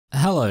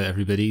Hello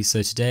everybody,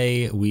 so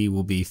today we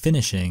will be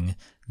finishing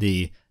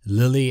the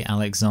Lily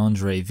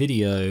Alexandre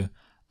video,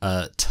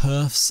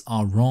 TERFs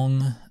are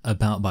wrong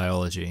about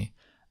biology,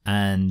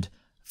 and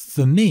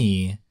for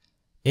me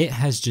it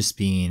has just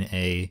been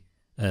a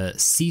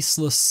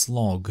ceaseless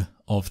slog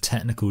of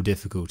technical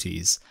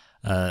difficulties.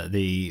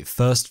 The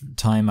first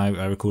time I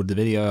recorded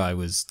the video I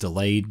was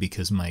delayed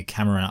because my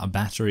camera ran out of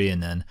battery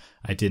and then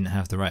I didn't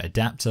have the right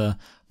adapter,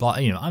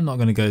 but you know, I'm not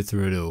going to go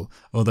through it all,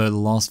 although the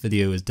last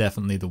video was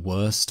definitely the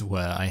worst,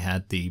 where I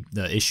had the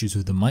issues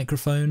with the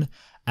microphone,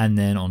 and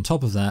then on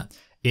top of that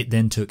it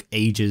then took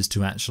ages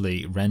to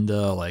actually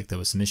render. Like, there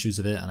were some issues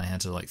with it and I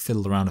had to like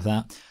fiddle around with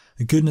that.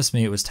 Goodness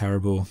me, it was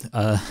terrible.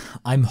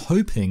 I'm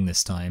hoping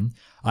this time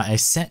I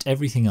set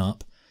everything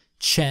up,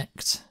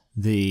 checked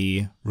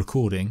the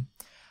recording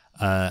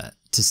to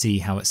see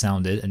how it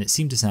sounded, and it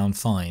seemed to sound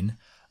fine.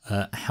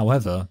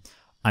 However,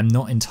 I'm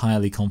not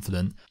entirely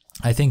confident.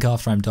 I think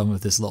after I'm done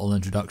with this little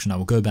introduction I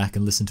will go back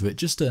and listen to it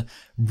just to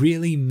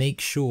really make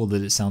sure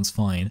that it sounds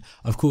fine.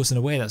 Of course, in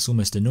a way that's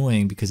almost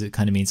annoying because it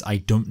kind of means I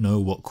don't know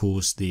what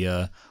caused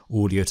the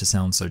audio to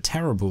sound so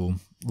terrible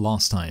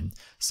last time.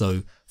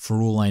 So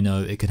for all I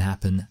know, it could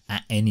happen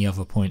at any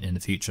other point in the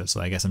future,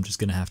 so I guess I'm just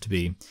going to have to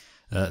be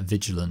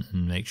vigilant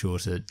and make sure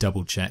to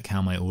double check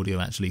how my audio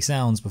actually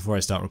sounds before I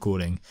start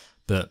recording.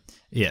 But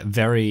yeah,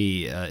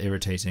 very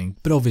irritating.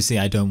 But obviously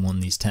I don't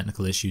want these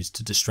technical issues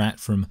to distract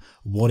from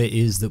what it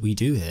is that we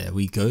do here.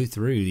 We go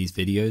through these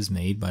videos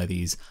made by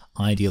these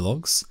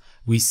ideologues.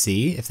 We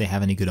see if they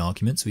have any good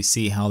arguments. We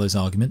see how those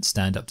arguments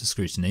stand up to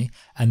scrutiny.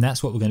 And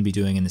that's what we're going to be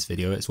doing in this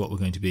video. It's what we're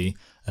going to be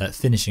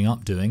finishing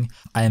up doing.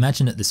 I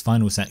imagine that this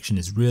final section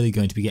is really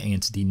going to be getting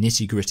into the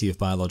nitty-gritty of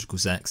biological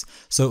sex.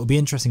 So it'll be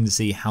interesting to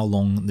see how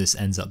long this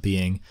ends up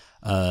being.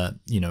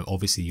 You know,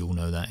 obviously you'll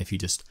know that if you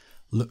just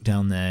look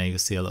down there, you'll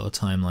see a little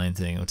timeline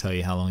thing. It'll tell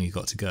you how long you've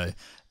got to go.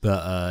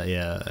 But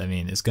yeah, I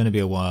mean, it's going to be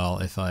a while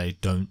if I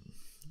don't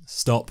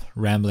stop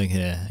rambling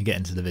here and get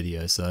into the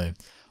video. So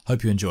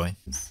hope you enjoy.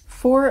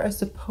 For a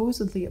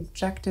supposedly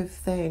objective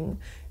thing,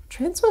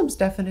 transphobes'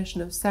 definition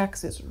of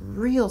sex is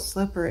real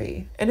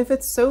slippery. And if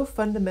it's so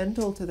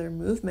fundamental to their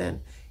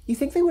movement, you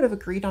think they would have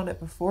agreed on it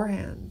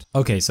beforehand.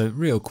 Okay, so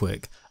real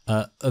quick,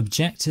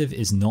 objective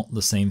is not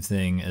the same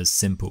thing as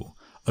simple.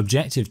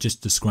 Objective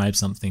just describes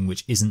something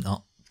which isn't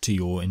up to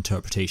your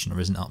interpretation or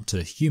isn't up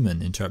to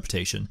human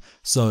interpretation.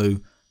 So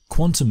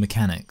quantum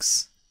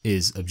mechanics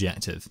is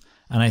objective,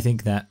 and I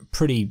think that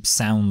pretty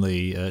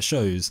soundly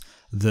shows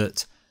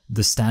that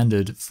the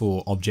standard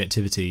for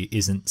objectivity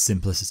isn't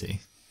simplicity.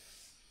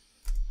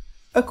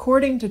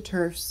 According to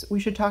TERFs,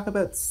 we should talk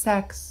about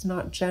sex,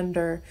 not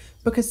gender,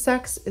 because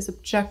sex is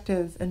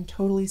objective and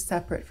totally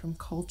separate from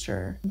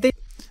culture.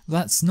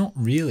 That's not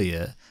really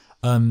it.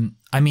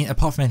 I mean,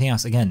 apart from anything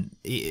else, again,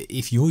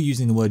 if you're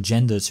using the word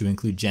gender to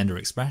include gender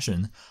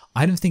expression,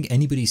 I don't think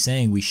anybody's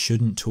saying we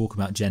shouldn't talk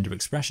about gender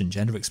expression.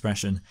 Gender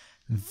expression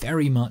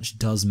very much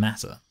does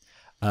matter.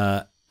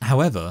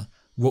 However,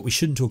 what we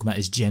shouldn't talk about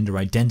is gender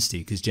identity,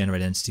 because gender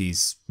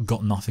identity's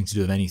got nothing to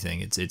do with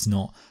anything. It's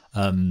not,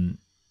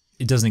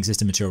 it doesn't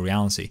exist in material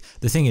reality.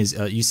 The thing is,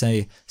 you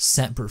say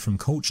separate from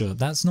culture,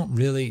 that's not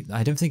really,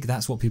 I don't think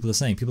that's what people are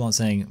saying. People aren't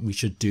saying we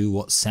should do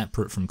what's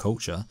separate from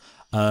culture.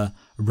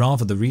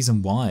 Rather, the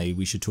reason why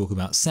we should talk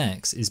about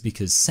sex is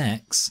because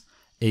sex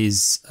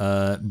is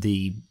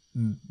the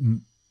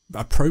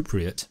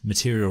appropriate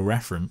material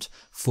referent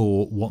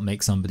for what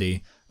makes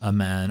somebody a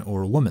man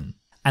or a woman.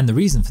 And the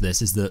reason for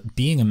this is that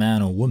being a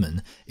man or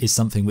woman is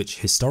something which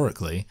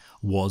historically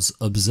was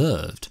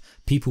observed.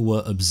 People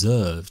were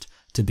observed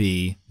to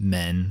be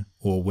men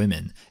or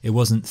women. It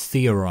wasn't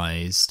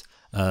theorized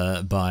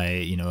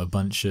by, you know, a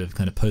bunch of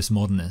kind of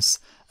postmodernists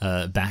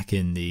back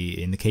in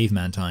the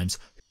caveman times.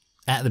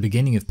 At the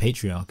beginning of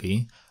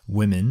patriarchy,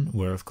 women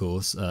were of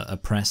course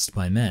oppressed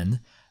by men,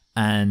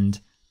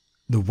 and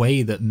the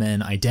way that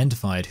men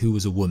identified who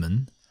was a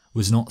woman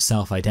was not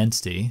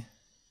self-identity,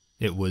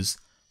 it was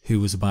who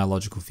was a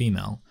biological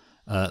female.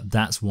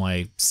 That's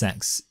why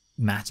sex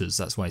matters.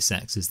 That's why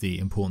sex is the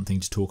important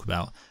thing to talk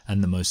about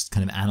and the most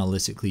kind of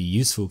analytically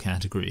useful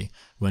category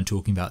when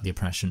talking about the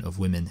oppression of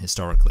women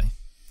historically.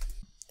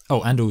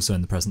 Oh, and also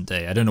in the present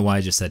day. I don't know why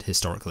I just said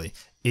historically.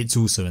 It's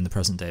also in the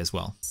present day as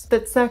well.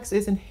 That sex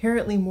is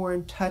inherently more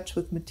in touch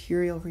with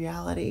material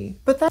reality.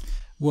 But that...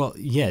 Well,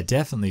 yeah,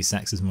 definitely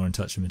sex is more in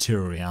touch with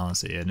material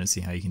reality. I don't see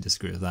how you can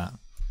disagree with that.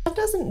 That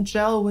doesn't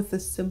gel with the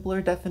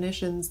simpler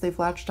definitions they've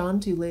latched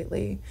onto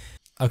lately.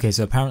 Okay,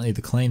 so apparently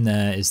the claim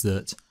there is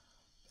that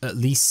at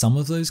least some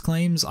of those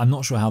claims, I'm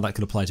not sure how that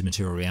could apply to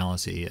material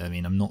reality. I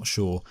mean, I'm not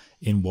sure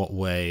in what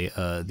way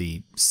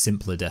the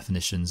simpler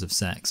definitions of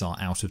sex are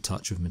out of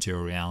touch with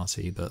material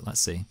reality, but let's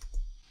see.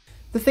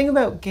 The thing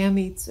about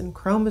gametes and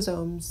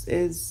chromosomes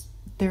is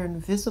they're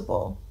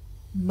invisible,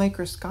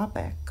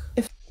 microscopic.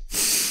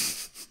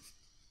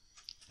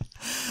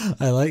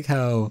 I like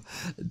how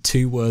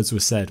two words were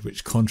said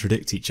which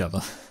contradict each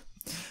other.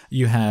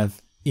 You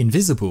have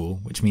invisible,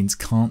 which means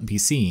can't be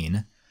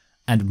seen,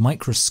 and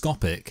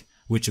microscopic,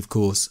 which of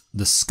course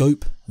the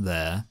scope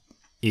there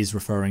is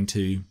referring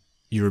to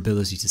your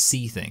ability to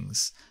see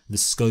things. The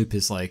scope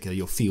is like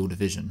your field of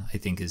vision, I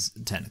think is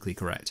technically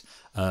correct.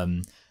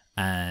 And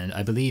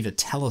I believe a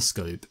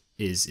telescope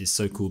is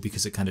so cool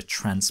because it kind of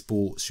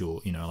transports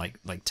your, you know,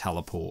 like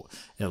teleport.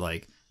 It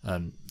like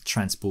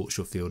transports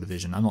your field of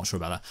vision. I'm not sure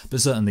about that,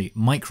 but certainly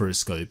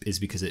microscope is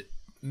because it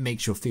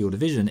makes your field of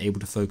vision able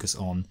to focus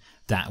on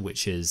that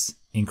which is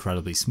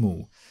incredibly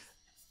small.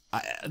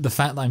 The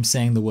fact that I'm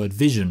saying the word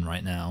vision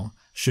right now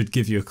should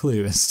give you a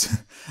clue as to,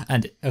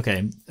 and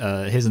okay,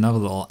 here's another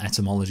little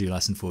etymology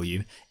lesson for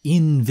you.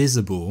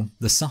 Invisible,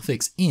 the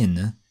suffix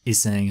in is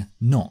saying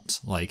not,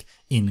 like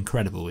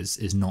incredible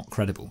is not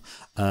credible.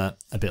 A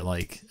bit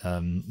like,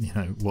 you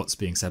know, what's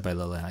being said by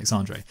Lily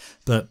Alexandre.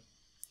 But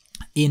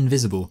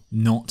invisible,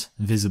 not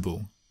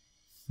visible.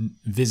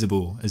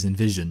 Visible as in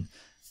vision.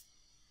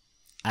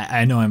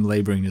 I know I'm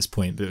laboring this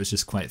point, but it was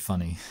just quite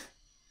funny.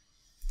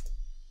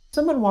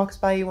 Someone walks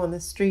by you on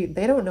the street,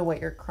 they don't know what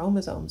your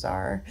chromosomes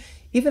are.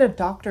 Even a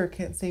doctor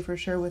can't say for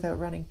sure without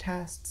running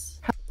tests.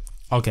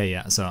 Okay,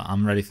 yeah, so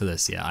I'm ready for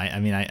this. Yeah,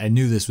 I mean, I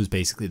knew this was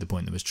basically the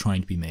point that was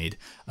trying to be made.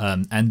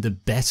 And the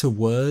better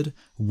word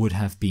would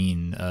have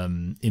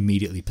been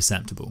immediately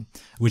perceptible,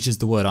 which is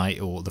the word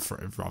or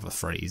the rather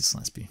phrase,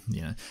 let's be,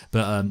 you know.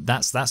 But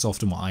that's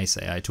often what I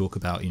say. I talk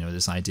about, you know,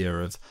 this idea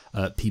of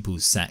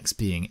people's sex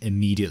being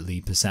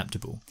immediately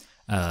perceptible.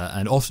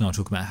 And often I'll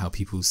talk about how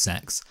people's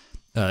sex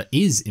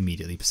is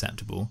immediately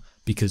perceptible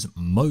because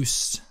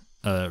most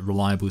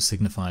reliable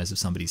signifiers of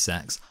somebody's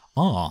sex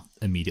are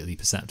immediately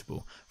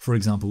perceptible. For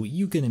example,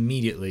 you can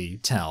immediately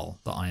tell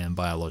that I am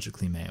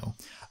biologically male,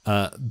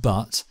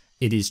 but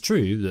it is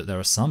true that there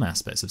are some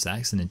aspects of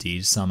sex, and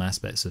indeed some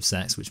aspects of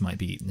sex which might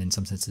be in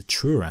some sense the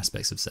truer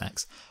aspects of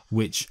sex,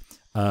 which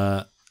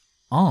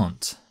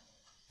aren't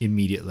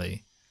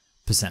immediately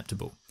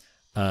perceptible.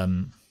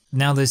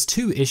 Now there's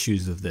two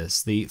issues of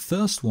this. The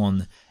first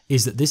one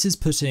is that this is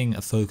putting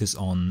a focus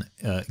on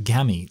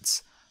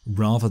gametes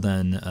rather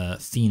than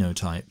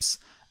phenotypes.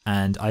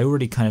 And I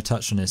already kind of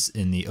touched on this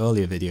in the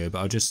earlier video, but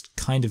I'll just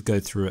kind of go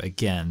through it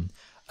again.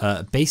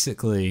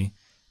 Basically,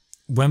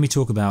 when we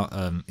talk about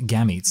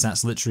gametes,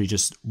 that's literally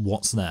just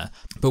what's there.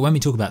 But when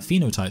we talk about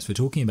phenotypes, we're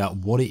talking about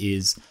what it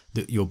is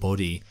that your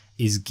body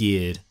is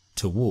geared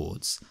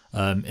towards.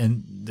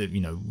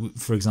 You know,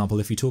 for example,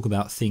 if we talk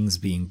about things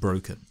being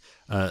broken,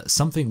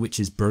 something which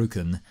is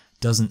broken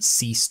doesn't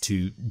cease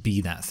to be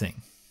that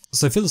thing.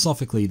 So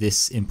philosophically,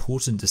 this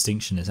important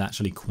distinction is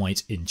actually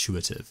quite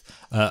intuitive.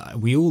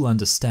 We all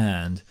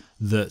understand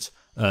that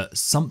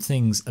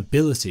something's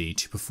ability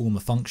to perform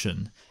a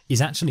function is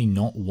actually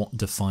not what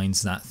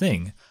defines that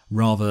thing.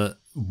 Rather,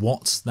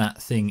 what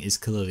that thing is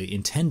clearly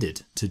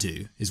intended to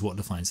do is what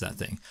defines that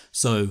thing.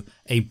 So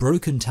a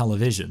broken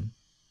television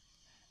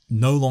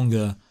no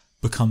longer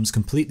becomes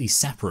completely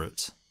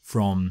separate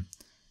from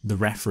the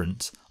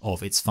referent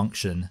of its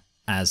function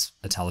as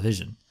a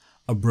television.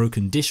 A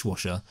broken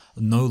dishwasher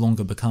no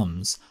longer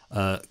becomes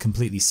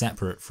completely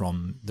separate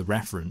from the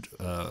referent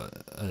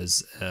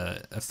as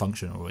a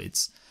function, or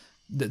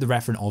the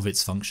referent of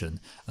its function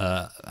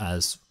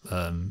as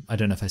I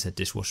don't know if I said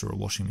dishwasher or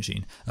washing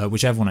machine,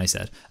 whichever one I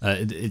said.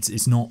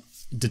 It's not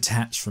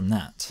detached from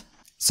that.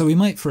 So we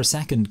might for a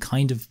second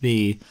kind of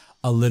be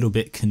a little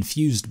bit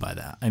confused by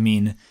that. I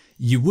mean,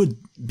 you would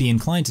be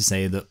inclined to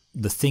say that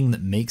the thing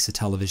that makes a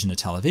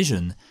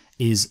television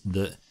is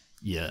that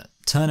you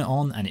turn it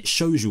on and it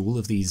shows you all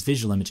of these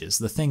visual images.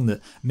 The thing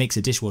that makes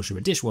a dishwasher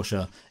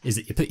is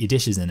that you put your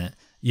dishes in it,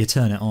 you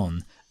turn it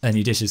on, and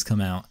your dishes come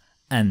out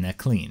and they're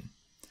clean.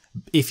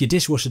 If your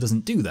dishwasher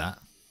doesn't do that,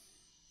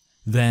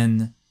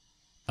 then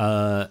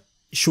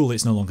surely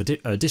it's no longer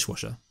a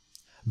dishwasher.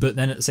 But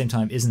then at the same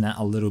time, isn't that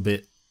a little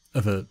bit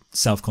of a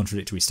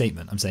self-contradictory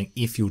statement? I'm saying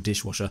if your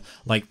dishwasher,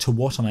 like, to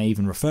what am I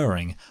even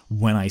referring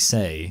when I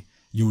say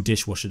your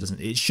dishwasher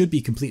doesn't? It should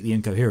be completely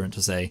incoherent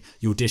to say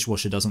your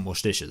dishwasher doesn't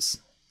wash dishes.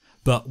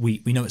 But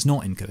we know it's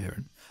not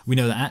incoherent. We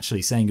know that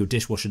actually saying your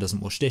dishwasher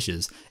doesn't wash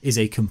dishes is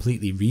a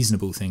completely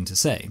reasonable thing to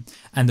say.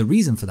 And the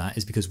reason for that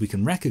is because we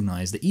can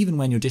recognize that even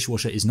when your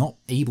dishwasher is not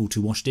able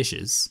to wash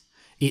dishes,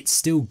 it's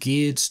still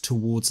geared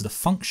towards the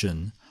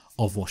function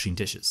of washing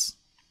dishes.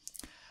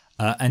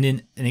 And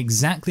in an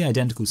exactly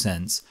identical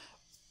sense,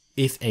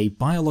 if a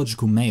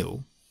biological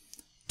male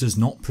does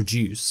not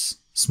produce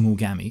small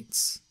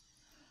gametes,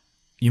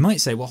 you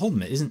might say, well, hold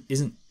on a minute,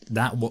 isn't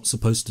that what's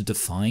supposed to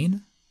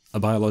define a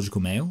biological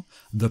male?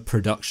 The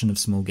production of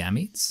small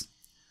gametes?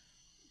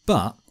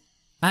 But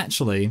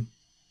actually,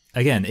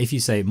 again, if you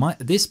say,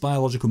 this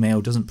biological male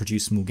doesn't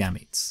produce small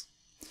gametes,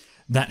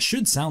 that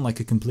should sound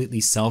like a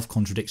completely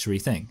self-contradictory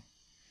thing.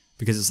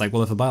 Because it's like,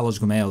 well, if a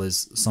biological male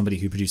is somebody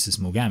who produces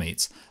small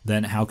gametes,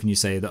 then how can you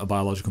say that a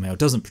biological male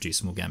doesn't produce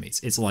small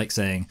gametes? It's like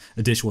saying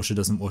a dishwasher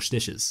doesn't wash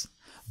dishes.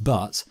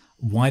 But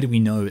why do we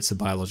know it's a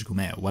biological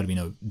male? Why do we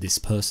know this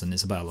person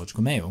is a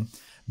biological male?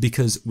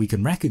 Because we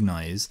can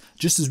recognize,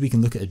 just as we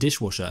can look at a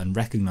dishwasher and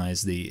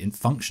recognize the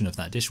function of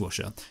that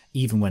dishwasher,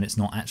 even when it's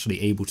not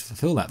actually able to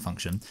fulfill that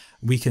function,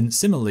 we can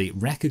similarly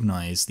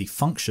recognize the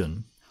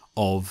function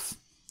of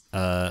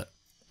a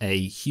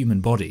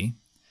human body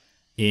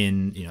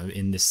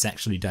in this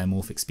sexually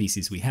dimorphic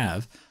species we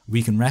have,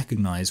 we can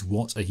recognize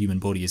what a human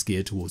body is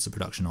geared towards the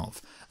production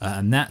of.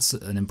 And that's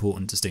an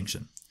important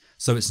distinction.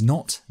 So it's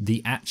not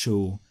the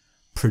actual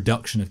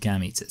production of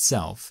gametes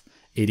itself.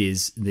 It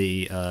is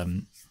the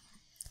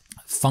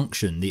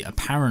function, the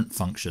apparent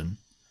function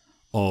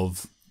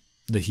of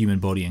the human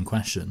body in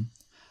question,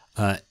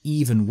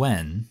 even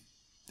when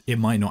it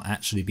might not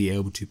actually be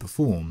able to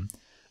perform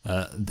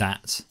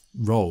that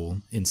role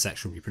in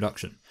sexual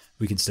reproduction.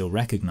 We can still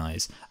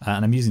recognize,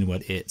 and I'm using the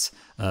word it,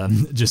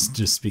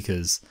 just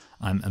because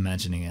I'm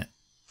imagining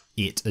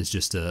it as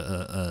just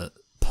a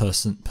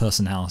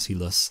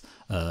personalityless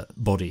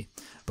body,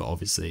 but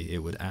obviously it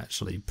would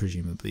actually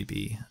presumably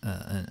be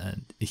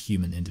a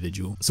human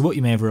individual. So what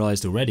you may have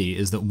realized already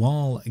is that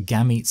while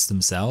gametes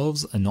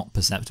themselves are not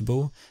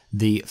perceptible,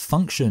 the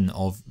function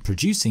of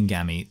producing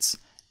gametes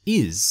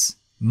is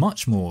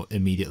much more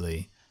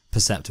immediately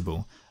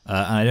perceptible.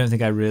 And I don't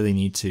think I really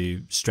need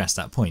to stress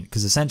that point,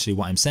 because essentially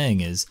what I'm saying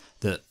is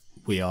that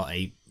we are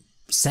a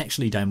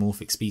sexually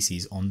dimorphic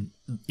species on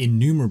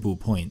innumerable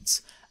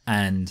points,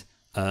 and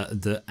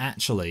that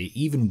actually,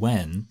 even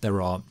when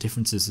there are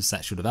differences of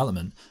sexual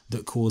development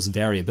that cause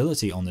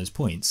variability on those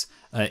points,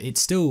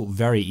 it's still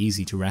very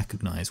easy to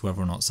recognize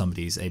whether or not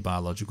somebody's a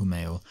biological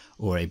male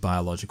or a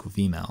biological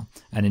female.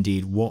 And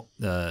indeed, what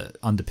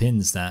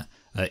underpins that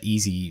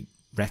easy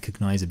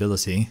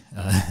recognizability,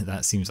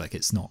 that seems like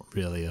it's not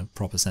really a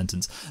proper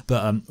sentence,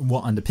 but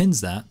what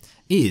underpins that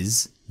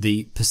is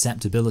the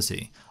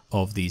perceptibility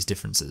of these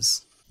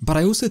differences. But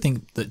I also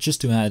think that,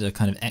 just to add a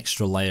kind of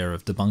extra layer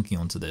of debunking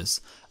onto this,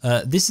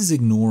 this is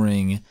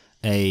ignoring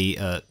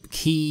a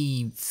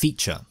key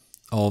feature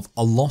of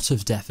a lot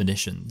of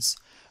definitions,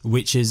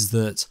 which is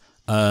that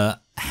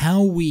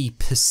how we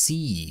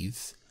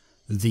perceive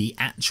the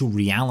actual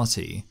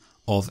reality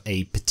of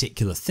a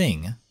particular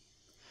thing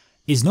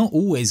is not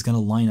always going to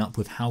line up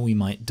with how we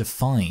might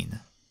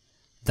define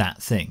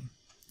that thing.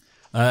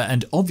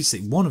 And obviously,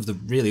 one of the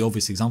really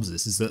obvious examples of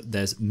this is that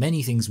there's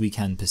many things we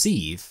can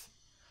perceive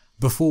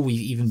before we've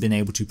even been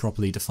able to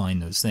properly define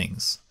those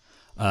things.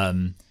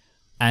 And,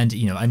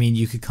 I mean,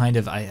 you could kind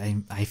of,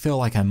 I feel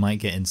like I might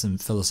get in some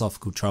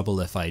philosophical trouble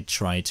if I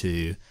try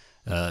to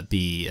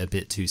be a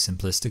bit too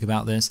simplistic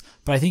about this,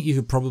 but I think you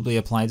could probably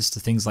apply this to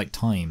things like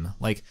time.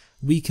 Like,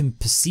 we can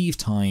perceive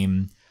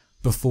time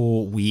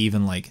before we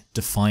even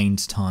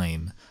defined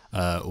time,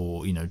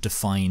 or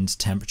defined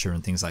temperature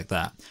and things like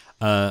that.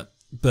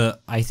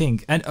 But I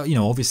think, and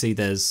obviously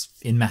there's,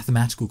 in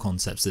mathematical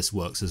concepts this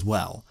works as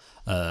well.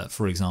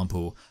 For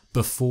example,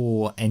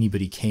 before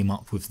anybody came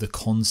up with the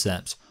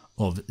concept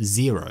of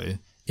zero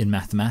in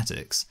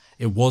mathematics,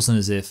 it wasn't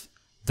as if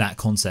that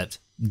concept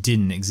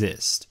didn't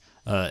exist.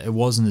 It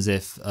wasn't as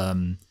if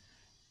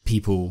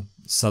people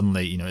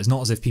suddenly, it's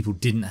not as if people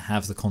didn't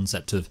have the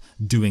concept of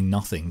doing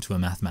nothing to a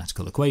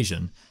mathematical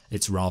equation.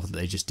 It's rather that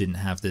they just didn't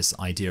have this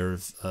idea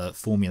of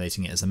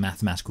formulating it as a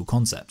mathematical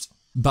concept.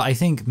 But I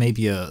think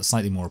maybe a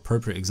slightly more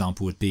appropriate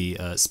example would be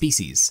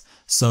species.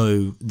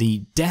 So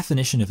the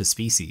definition of a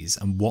species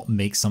and what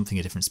makes something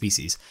a different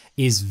species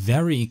is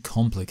very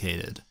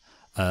complicated.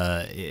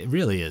 It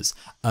really is.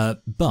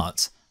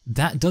 But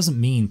that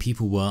doesn't mean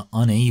people were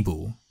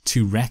unable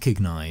to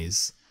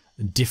recognize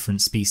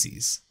different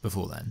species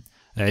before then.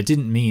 It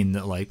didn't mean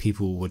that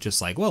people were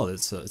just well,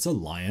 it's a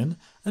lion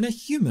and a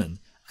human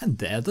and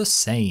they're the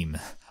same.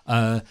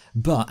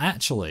 But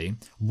actually,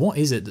 what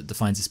is it that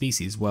defines a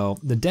species? Well,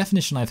 the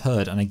definition I've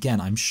heard, and again,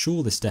 I'm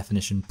sure this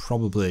definition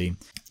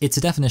it's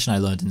a definition I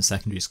learned in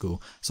secondary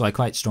school, so I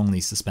quite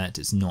strongly suspect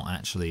it's not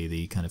actually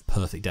the kind of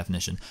perfect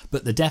definition.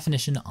 But the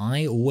definition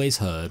I always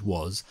heard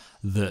was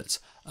that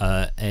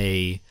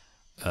a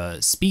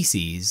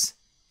species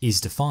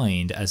is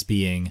defined as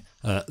being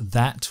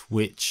that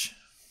which...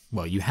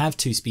 Well, you have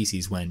two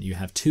species when you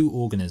have two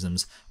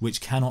organisms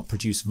which cannot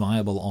produce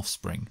viable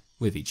offspring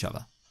with each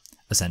other,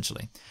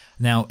 essentially.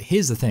 Now,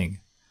 here's the thing.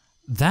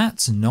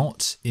 That's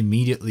not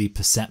immediately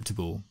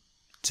perceptible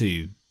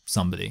to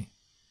somebody.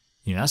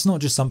 That's not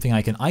just something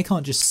I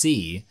can't just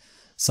see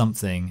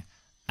something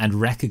and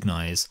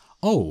recognize,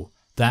 oh,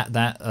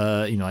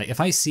 if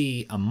I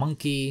see a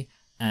monkey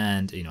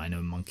and, I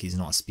know monkey's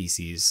not a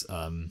species,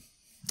 I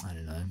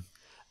don't know,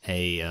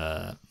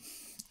 a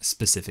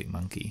specific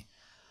monkey.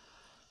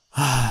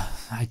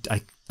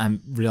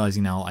 I'm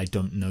realizing now I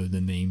don't know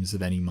the names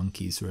of any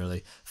monkeys,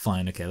 really.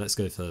 Fine, okay, let's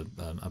go for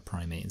a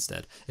primate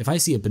instead. If I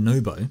see a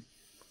bonobo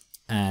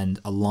and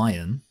a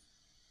lion,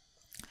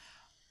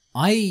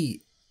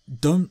 I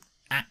don't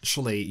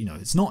actually,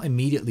 it's not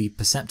immediately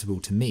perceptible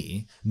to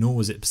me, nor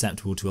was it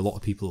perceptible to a lot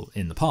of people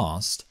in the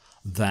past,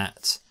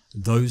 that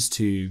those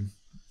two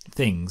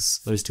things,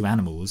 those two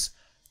animals,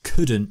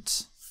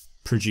 couldn't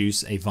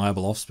produce a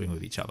viable offspring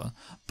with each other,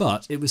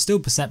 but it was still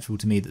perceptible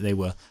to me that they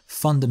were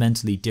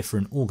fundamentally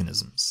different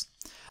organisms.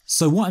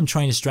 So what I'm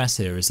trying to stress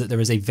here is that there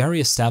is a very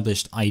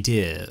established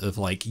idea of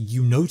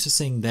you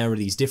noticing there are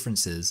these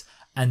differences,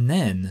 and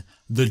then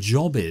the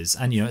job is,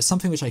 and it's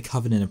something which I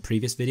covered in a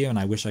previous video, and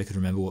I wish I could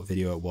remember what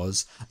video it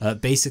was,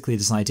 basically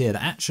this idea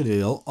that actually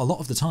a lot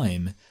of the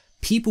time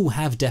people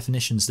have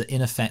definitions that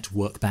in effect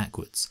work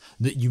backwards,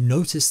 that you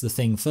notice the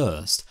thing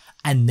first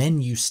and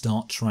then you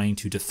start trying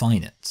to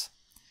define it.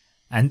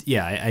 And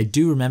yeah, I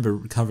do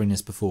remember covering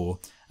this before,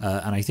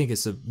 and I think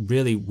it's a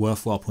really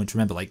worthwhile point to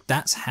remember. Like,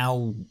 that's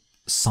how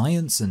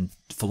science and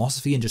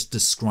philosophy and just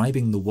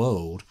describing the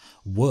world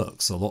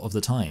works a lot of the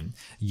time.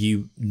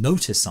 You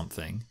notice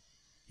something,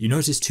 you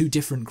notice two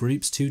different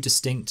groups, two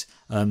distinct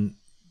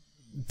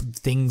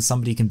things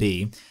somebody can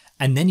be,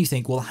 and then you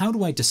think, well, how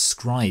do I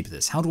describe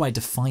this? How do I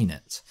define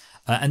it?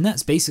 And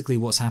that's basically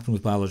what's happened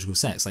with biological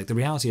sex. Like, the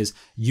reality is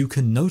you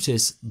can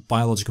notice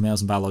biological males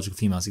and biological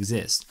females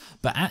exist,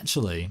 but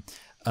actually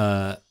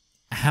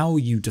how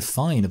you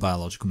define a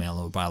biological male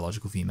or a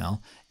biological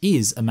female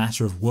is a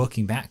matter of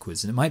working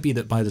backwards. And it might be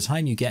that by the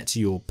time you get to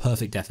your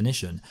perfect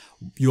definition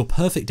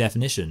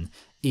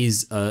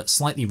is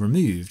slightly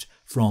removed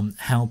from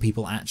how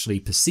people actually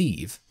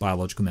perceive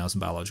biological males and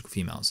biological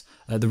females.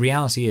 The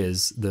reality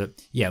is that,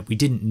 yeah, we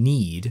didn't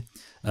need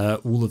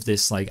all of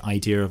this like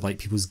idea of like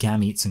people's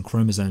gametes and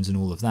chromosomes and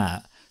all of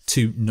that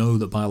to know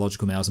that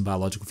biological males and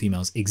biological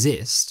females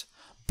exist,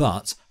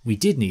 but we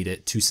did need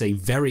it to say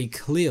very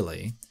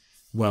clearly,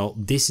 well,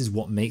 this is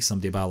what makes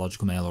somebody a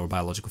biological male or a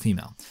biological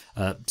female.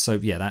 So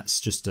yeah,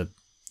 that's just a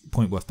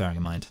point worth bearing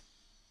in mind.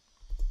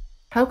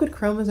 How could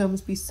chromosomes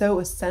be so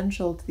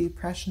essential to the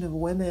oppression of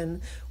women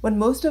when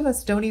most of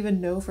us don't even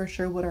know for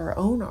sure what our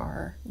own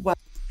are? Well,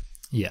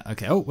 yeah,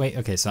 okay. Oh, wait,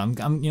 okay. So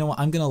I'm you know what?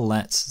 I'm going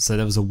to so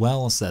there was a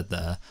well said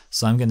there.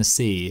 So I'm going to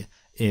see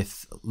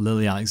if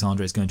Lily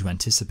Alexandre is going to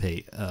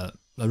anticipate a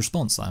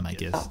response that I might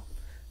give.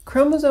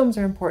 Chromosomes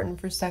are important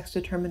for sex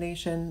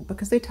determination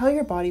because they tell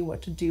your body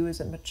what to do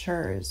as it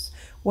matures,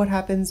 what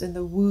happens in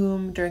the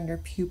womb, during your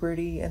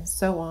puberty, and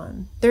so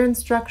on. They're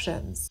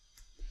instructions.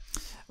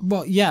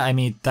 Well, yeah, I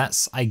mean,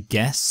 that's, I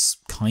guess,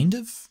 kind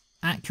of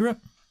accurate.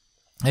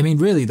 I mean,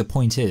 really, the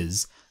point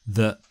is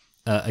that,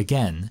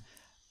 again,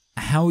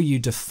 how you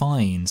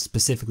define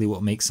specifically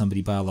what makes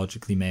somebody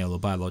biologically male or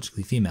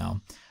biologically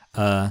female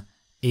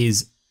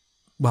is,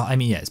 well, I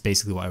mean, yeah, it's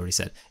basically what I already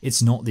said.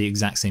 It's not the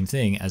exact same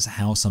thing as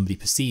how somebody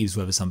perceives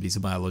whether somebody's a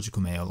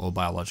biological male or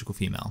biological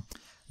female.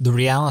 The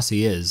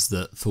reality is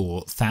that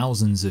for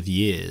thousands of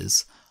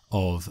years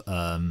of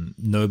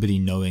nobody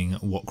knowing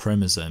what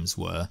chromosomes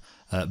were,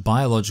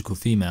 biological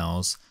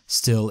females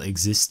still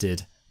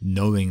existed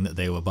knowing that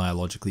they were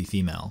biologically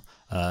female,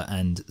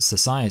 and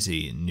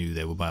society knew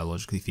they were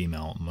biologically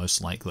female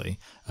most likely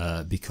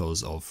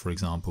because of, for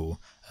example,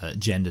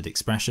 gendered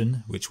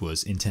expression, which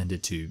was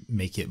intended to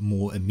make it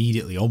more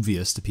immediately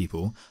obvious to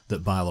people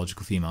that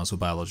biological females were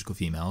biological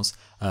females,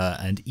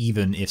 and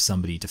even if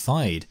somebody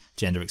defied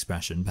gender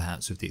expression,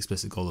 perhaps with the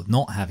explicit goal of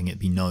not having it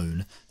be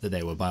known that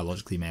they were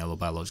biologically male or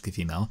biologically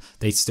female,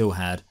 they still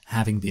had,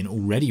 having been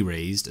already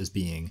raised as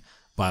being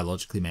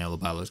biologically male or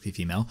biologically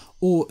female,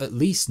 or at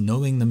least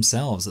knowing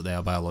themselves that they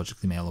are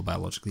biologically male or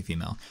biologically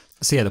female.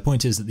 So yeah, the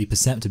point is that the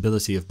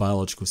perceptibility of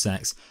biological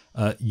sex,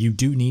 you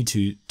do need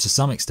to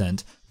some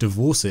extent,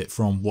 divorce it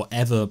from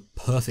whatever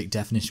perfect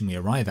definition we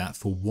arrive at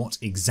for what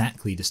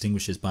exactly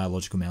distinguishes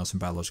biological males from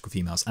biological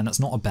females. And that's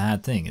not a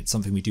bad thing. It's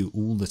something we do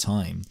all the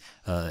time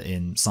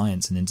in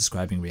science and in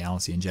describing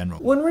reality in general.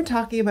 When we're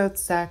talking about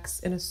sex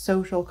in a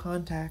social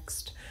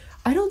context,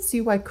 I don't see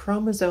why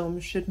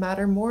chromosomes should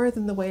matter more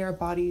than the way our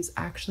bodies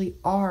actually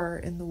are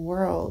in the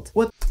world.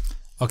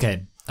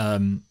 Okay,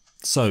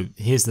 so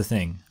here's the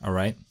thing, all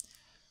right?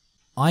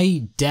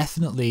 I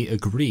definitely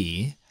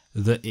agree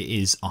that it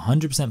is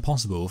 100%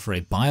 possible for a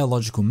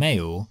biological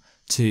male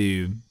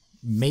to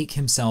make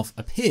himself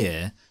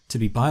appear to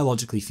be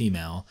biologically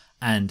female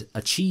and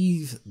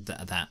achieve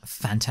that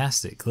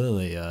fantastic,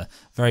 clearly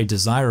very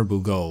desirable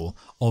goal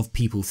of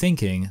people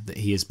thinking that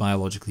he is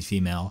biologically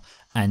female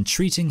and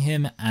treating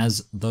him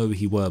as though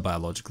he were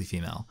biologically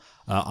female.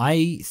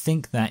 I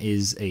think that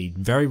is a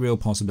very real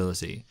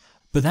possibility,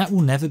 but that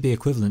will never be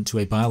equivalent to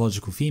a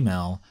biological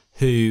female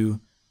who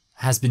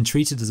has been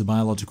treated as a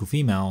biological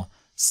female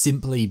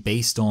simply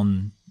based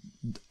on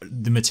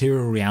the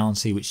material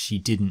reality which she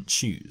didn't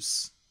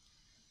choose.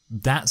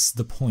 That's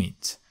the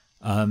point.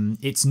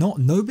 It's not,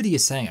 nobody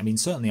is saying, I mean,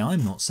 certainly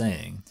I'm not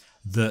saying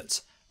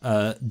that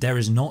there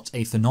is not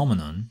a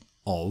phenomenon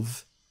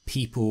of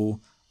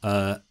people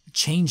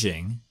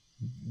changing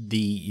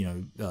the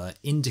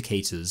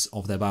indicators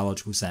of their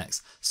biological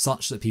sex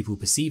such that people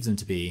perceive them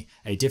to be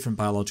a different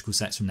biological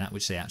sex from that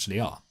which they actually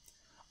are.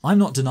 I'm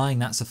not denying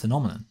that's a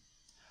phenomenon.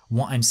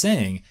 What I'm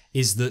saying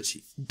is that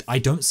I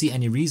don't see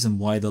any reason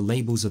why the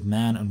labels of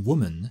man and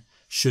woman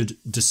should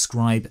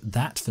describe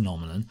that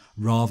phenomenon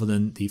rather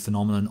than the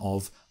phenomenon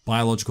of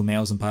biological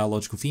males and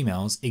biological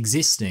females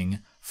existing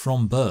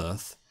from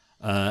birth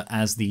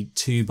as the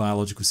two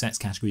biological sex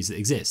categories that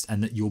exist,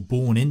 and that you're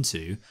born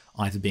into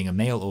either being a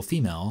male or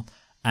female,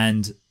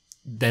 and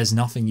there's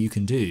nothing you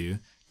can do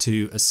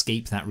to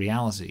escape that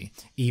reality,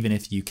 even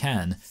if you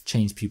can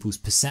change people's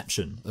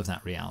perception of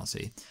that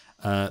reality.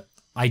 I'm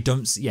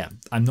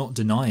not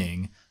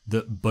denying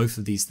that both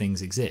of these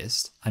things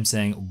exist. I'm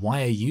saying,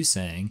 why are you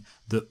saying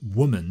that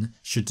woman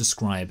should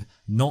describe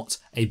not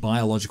a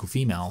biological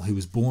female who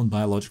was born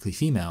biologically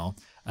female,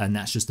 and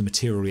that's just the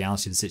material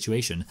reality of the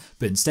situation,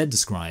 but instead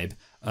describe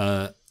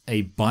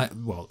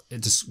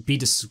be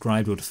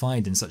described or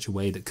defined in such a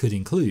way that could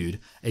include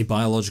a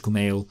biological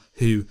male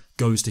who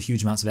goes to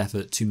huge amounts of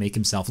effort to make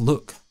himself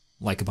look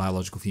like a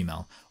biological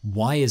female?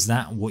 Why is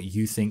that what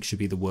you think should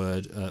be the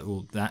word,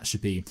 or that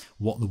should be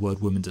what the word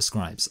woman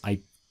describes?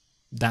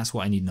 That's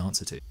what I need an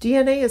answer to.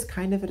 DNA is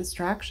kind of a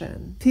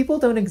distraction. People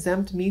don't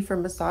exempt me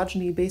from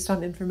misogyny based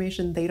on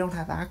information they don't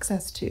have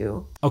access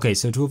to. Okay,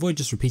 so to avoid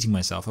just repeating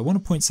myself, I want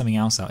to point something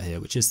else out here,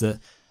 which is that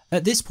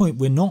at this point,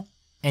 we're not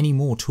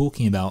anymore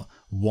talking about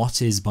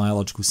what is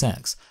biological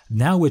sex.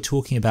 Now we're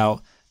talking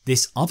about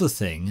this other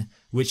thing,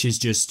 which is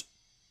just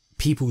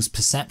people's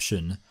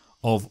perception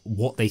of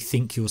what they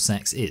think your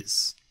sex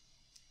is.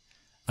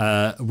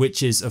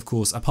 Which is, of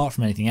course, apart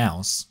from anything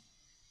else,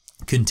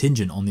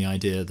 contingent on the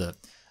idea that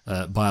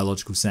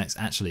biological sex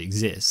actually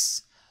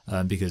exists,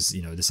 because,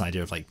 you know, this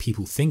idea of like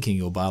people thinking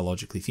you're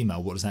biologically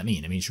female, what does that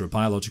mean? It means you're a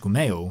biological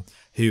male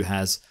who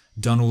has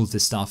done all of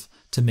this stuff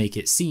to make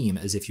it seem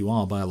as if you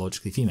are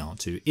biologically female,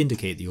 to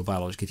indicate that you're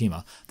biologically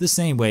female. The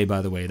same way,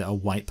 by the way, that a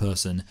white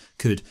person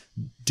could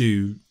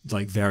do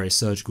like various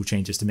surgical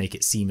changes to make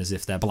it seem as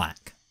if they're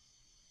black.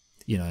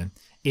 You know,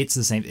 it's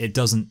the same. It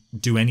doesn't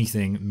do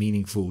anything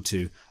meaningful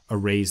to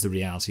erase the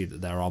reality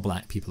that there are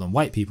black people and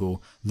white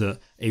people, that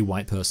a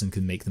white person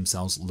can make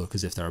themselves look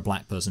as if they're a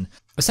black person.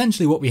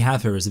 Essentially what we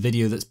have here is a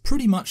video that's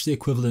pretty much the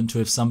equivalent to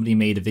if somebody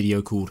made a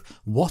video called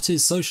 "What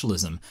is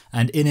Socialism?"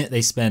 and in it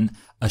they spent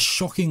a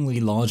shockingly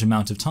large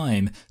amount of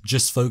time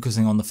just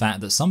focusing on the fact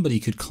that somebody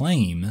could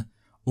claim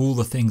all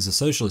the things a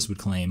socialist would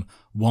claim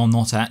while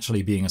not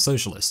actually being a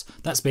socialist.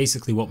 That's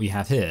basically what we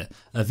have here.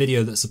 A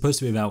video that's supposed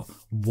to be about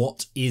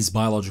what is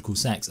biological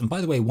sex. And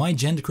by the way, why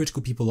gender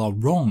critical people are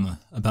wrong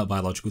about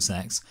biological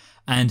sex.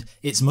 And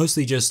it's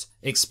mostly just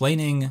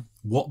explaining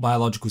what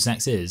biological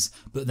sex is,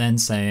 but then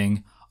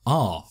saying,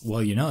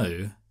 well, you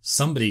know,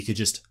 somebody could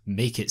just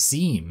make it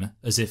seem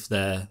as if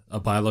they're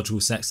a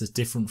biological sex that's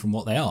different from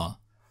what they are.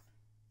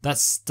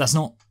 That's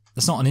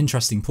not an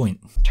interesting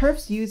point.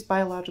 TERFs use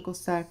biological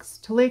sex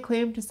to lay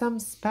claim to some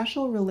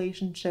special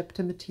relationship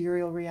to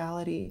material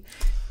reality.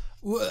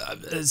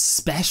 A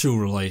special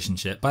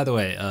relationship. By the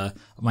way,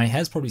 my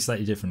hair's probably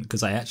slightly different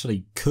because I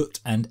actually cooked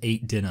and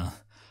ate dinner.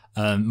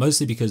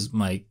 Mostly because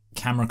my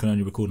camera can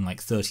only record in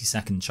like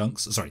 30-second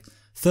chunks. Sorry,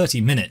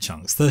 30-minute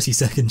chunks.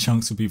 30-second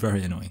chunks would be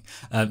very annoying.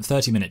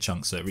 30-minute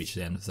chunks, so it reached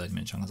the end of the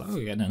 30-minute chunk. I was like, oh,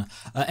 we got dinner.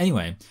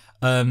 Anyway,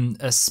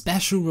 a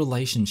special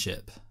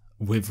relationship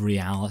with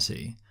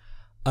reality.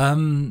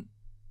 No,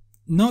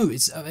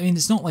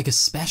 it's not like a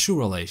special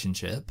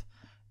relationship.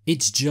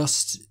 It's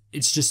just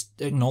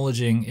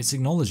acknowledging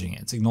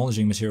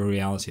material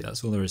reality.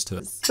 That's all there is to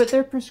it. But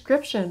their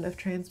prescription of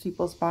trans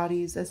people's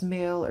bodies as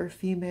male or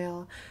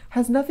female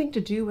has nothing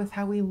to do with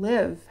how we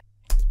live.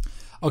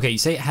 Okay, you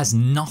say it has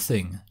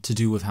nothing to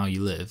do with how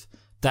you live.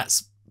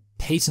 That's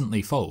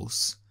patently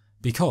false,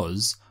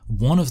 because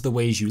one of the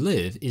ways you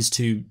live is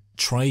to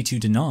try to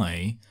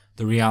deny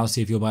the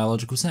reality of your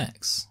biological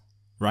sex,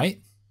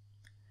 right?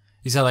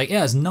 You say like, yeah,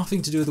 it has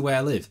nothing to do with the way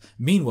I live.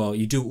 Meanwhile,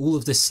 you do all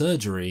of this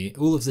surgery,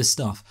 all of this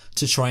stuff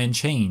to try and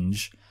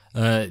change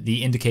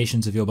the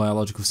indications of your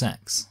biological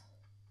sex.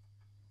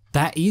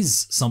 That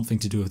is something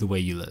to do with the way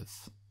you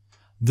live.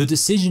 The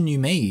decision you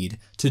made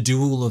to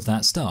do all of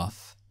that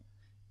stuff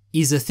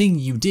is a thing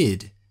you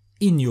did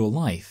in your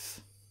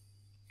life.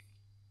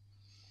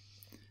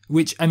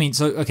 Which, I mean,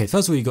 so, okay,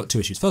 first of all, you've got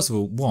two issues. First of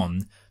all,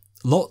 one,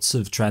 lots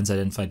of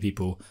trans-identified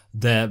people,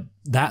 their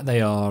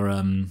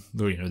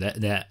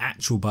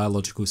actual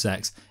biological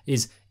sex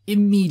is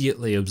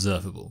immediately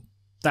observable.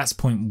 That's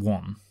point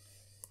one.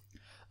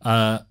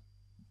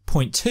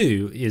 Point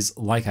two is,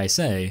 like I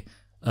say,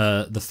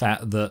 the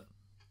fact that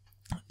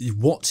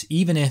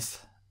even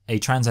if a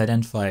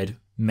trans-identified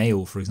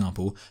male, for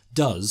example,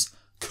 does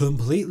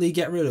completely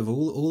get rid of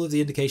all of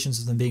the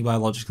indications of them being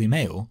biologically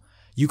male,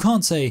 you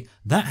can't say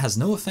that has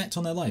no effect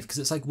on their life, because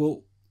it's like,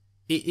 well,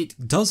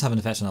 it does have an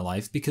effect on their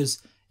life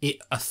because it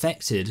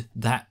affected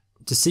that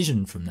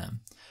decision from them.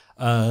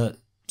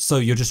 So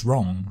you're just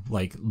wrong,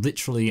 like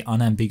literally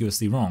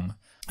unambiguously wrong.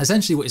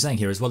 Essentially what you're saying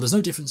here is, well, there's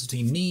no difference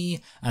between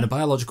me and a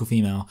biological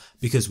female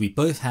because we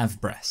both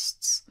have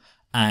breasts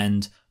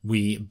and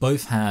we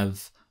both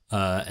have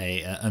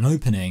an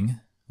opening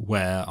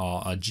where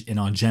in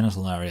our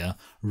genital area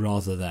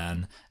rather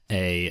than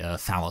a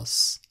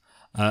phallus.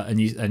 And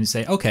you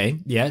say, okay,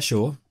 yeah,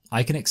 sure.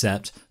 I can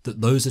accept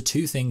that those are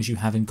two things you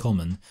have in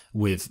common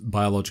with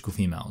biological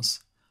females.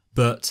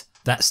 But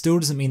that still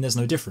doesn't mean there's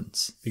no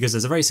difference, because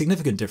there's a very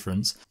significant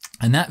difference.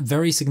 And that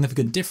very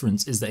significant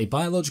difference is that a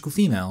biological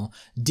female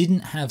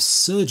didn't have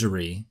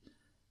surgery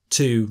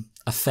to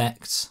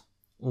affect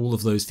all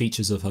of those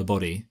features of her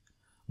body.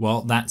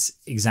 Well, that's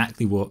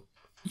exactly what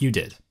you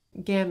did.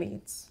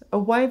 Gametes, a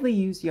widely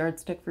used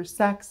yardstick for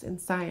sex in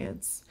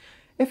science.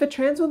 If a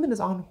trans woman is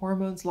on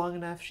hormones long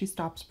enough, she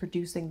stops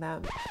producing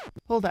them.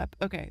 Hold up,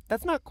 okay,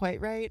 that's not quite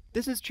right.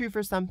 This is true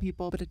for some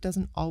people, but it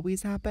doesn't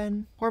always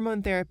happen.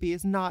 Hormone therapy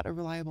is not a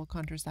reliable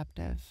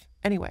contraceptive.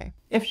 Anyway,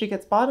 if she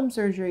gets bottom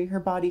surgery, her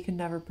body can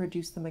never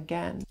produce them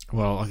again.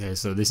 Well, okay,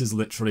 so this is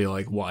literally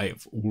like what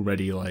I've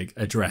already like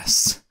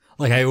addressed.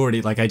 I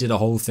did a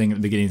whole thing at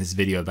the beginning of this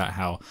video about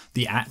how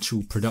the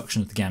actual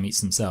production of the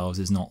gametes themselves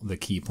is not the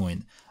key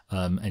point.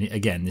 And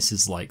again, this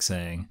is like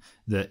saying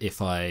that if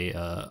I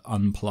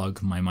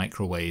unplug my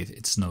microwave,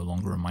 it's no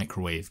longer a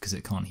microwave because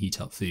it can't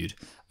heat up food.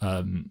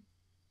 Yeah,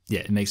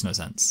 it makes no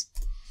sense.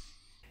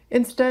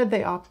 Instead,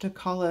 they opt to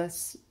call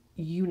us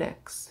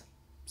eunuchs,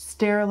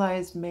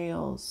 sterilized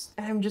males.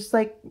 And I'm just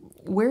like,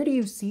 where do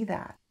you see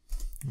that?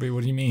 Wait,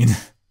 what do you mean?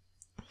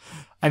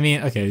 I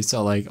mean, okay,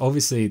 so like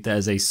obviously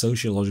there's a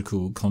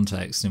sociological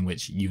context in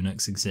which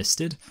eunuchs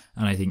existed,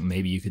 and I think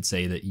maybe you could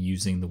say that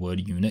using the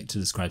word eunuch to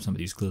describe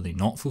somebody who's clearly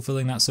not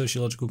fulfilling that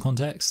sociological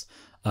context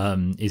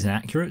is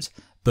inaccurate.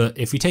 But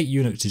if we take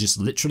eunuch to just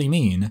literally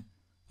mean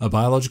a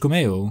biological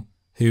male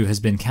who has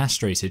been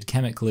castrated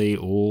chemically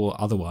or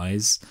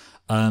otherwise,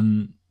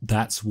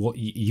 that's what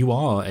you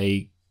are,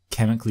 a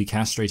chemically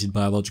castrated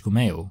biological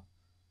male,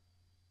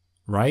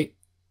 right?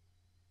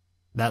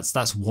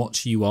 That's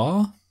what you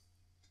are.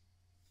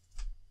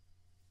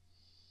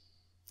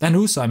 And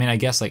also, I mean, I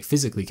guess like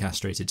physically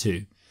castrated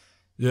too.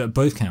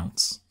 Both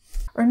counts.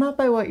 Or not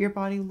by what your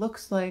body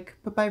looks like,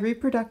 but by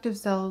reproductive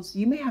cells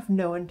you may have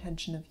no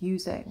intention of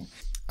using.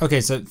 Okay,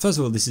 so first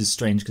of all, this is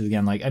strange because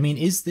again, like, I mean,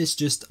 is this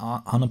just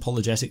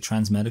unapologetic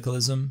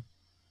transmedicalism?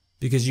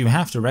 Because you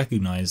have to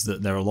recognize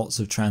that there are lots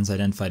of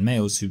trans-identified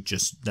males who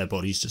just, their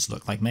bodies just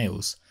look like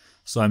males.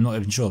 So I'm not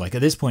even sure. Like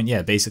at this point,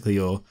 yeah, basically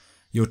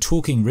you're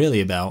talking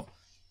really about,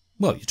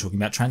 well, you're talking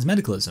about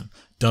transmedicalism.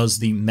 Does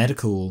the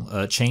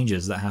medical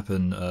changes that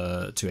happen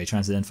to a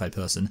trans-identified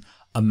person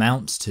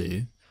amount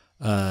to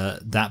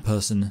that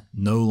person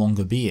no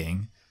longer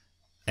being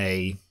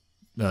a,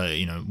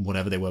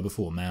 whatever they were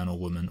before, man or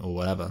woman or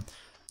whatever?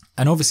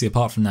 And obviously,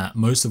 apart from that,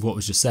 most of what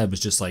was just said was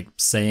just like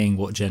saying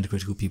what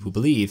gender-critical people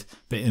believe,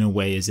 but in a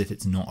way as if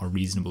it's not a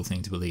reasonable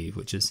thing to believe,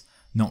 which is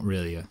not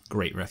really a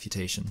great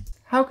refutation.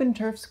 How can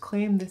TERFs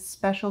claim this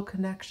special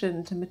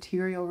connection to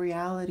material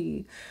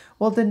reality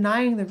while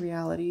denying the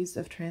realities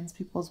of trans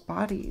people's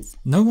bodies?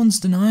 No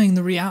one's denying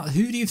the reality.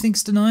 Who do you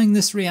think's denying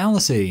this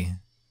reality?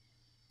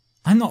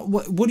 I'm not.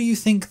 What do you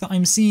think that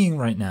I'm seeing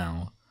right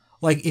now?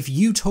 Like, if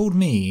you told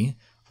me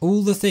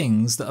all the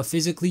things that are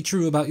physically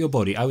true about your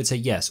body, I would say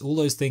yes, all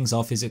those things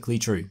are physically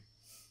true.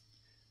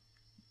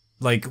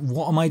 Like,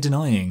 what am I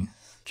denying?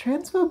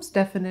 Transphobes'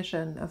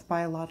 definition of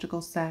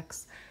biological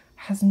sex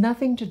has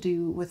nothing to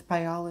do with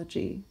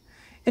biology.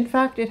 In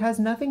fact, it has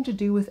nothing to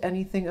do with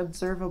anything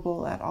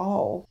observable at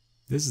all.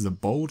 This is a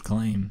bold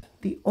claim.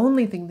 The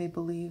only thing they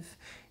believe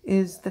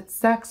is that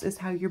sex is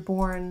how you're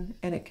born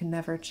and it can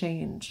never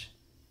change.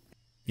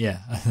 Yeah,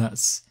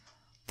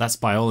 that's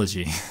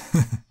biology.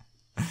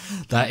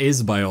 That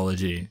is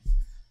biology.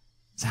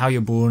 It's how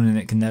you're born and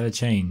it can never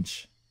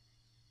change.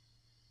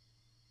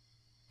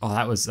 Oh,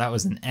 that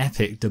was an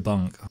epic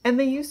debunk. And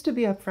they used to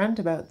be upfront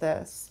about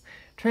this.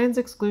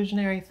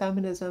 Trans-exclusionary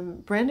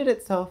feminism branded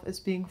itself as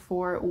being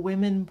for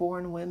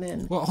women-born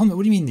women. Well, hold on,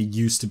 what do you mean they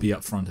used to be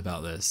upfront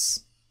about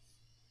this?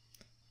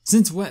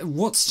 Since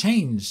what's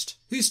changed?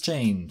 Who's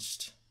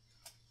changed?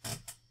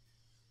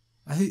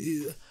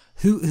 Who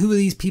are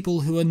these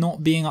people who are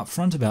not being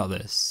upfront about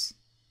this?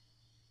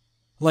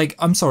 Like,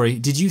 I'm sorry,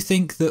 did you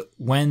think that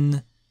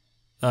when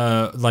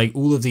like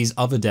all of these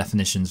other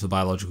definitions for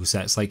biological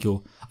sex, like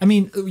you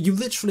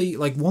literally,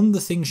 like, one of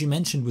the things you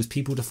mentioned was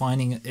people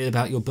defining it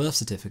about your birth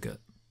certificate.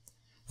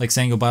 Like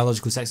saying your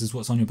biological sex is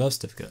what's on your birth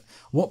certificate.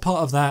 What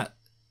part of that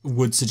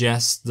would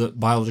suggest that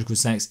biological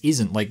sex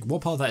isn't? Like,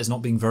 what part of that is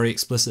not being very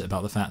explicit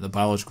about the fact that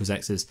biological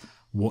sex is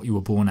what you were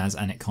born as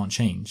and it can't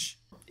change?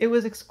 It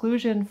was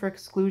exclusion for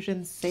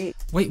exclusion's sake.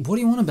 Wait, what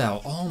do you want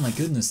about? Oh my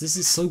goodness, this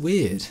is so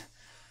weird.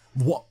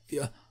 What?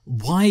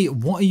 Why?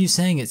 What are you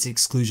saying? It's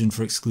exclusion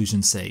for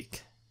exclusion's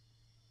sake.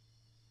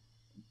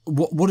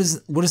 What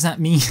does that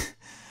mean?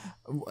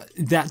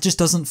 That just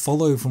doesn't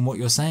follow from what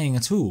you're saying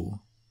at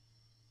all.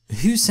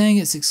 Who's saying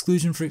it's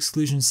exclusion for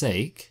exclusion's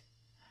sake?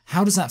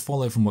 How does that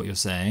follow from what you're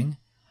saying?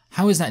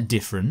 How is that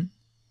different?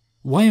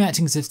 Why are you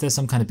acting as if there's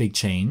some kind of big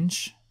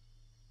change?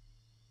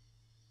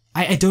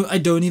 I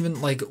don't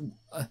even, like,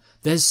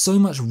 there's so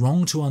much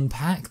wrong to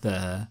unpack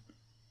there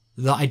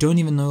that I don't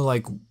even know,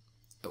 like,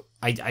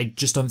 I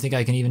just don't think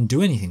I can even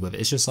do anything with it.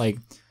 It's just like,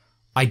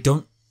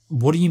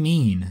 what do you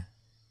mean?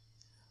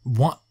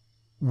 What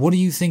do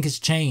you think has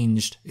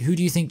changed? Who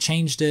do you think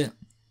changed it?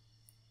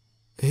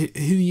 Who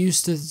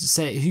used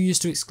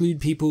to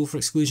exclude people for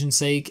exclusion's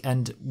sake,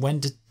 and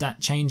when did that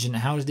change, and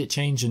how did it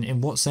change, and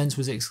in what sense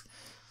was it?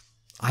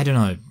 I don't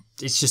know.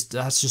 That's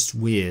just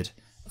weird.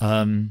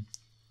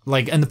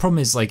 Like, and the problem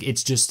is, like,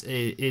 it's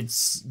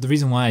the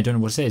reason why I don't know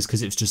what to say is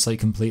because it's just like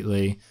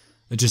completely,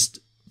 just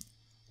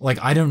like,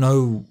 I don't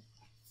know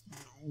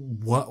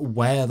what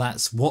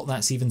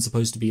that's even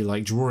supposed to be,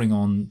 like, drawing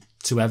on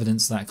to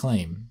evidence that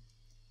claim.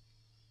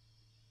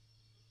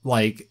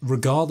 like,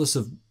 regardless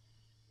of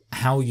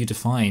how you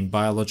define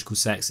biological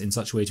sex in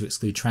such a way to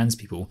exclude trans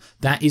people,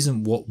 that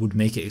isn't what would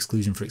make it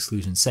exclusion for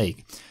exclusion's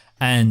sake.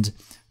 And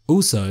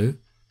also,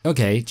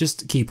 okay,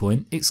 just a key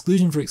point,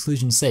 exclusion for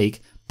exclusion's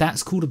sake,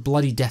 that's called a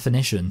bloody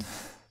definition.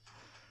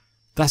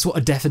 That's what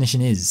a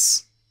definition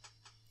is.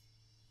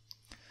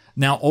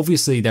 Now,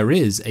 obviously, there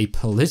is a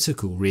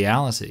political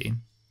reality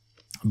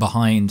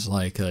behind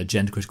like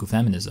gender critical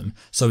feminism,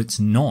 so it's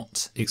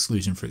not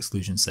exclusion for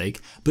exclusion's sake.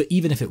 But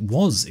even if it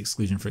was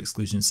exclusion for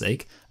exclusion's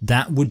sake,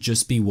 that would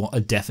just be what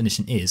a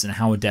definition is and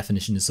how a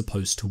definition is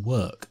supposed to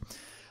work.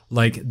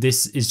 Like,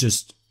 this is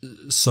just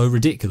so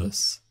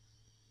ridiculous.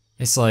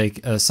 It's like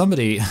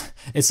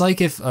it's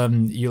like if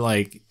you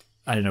like,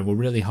 I don't know, were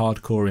really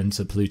hardcore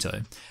into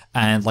Pluto,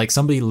 and like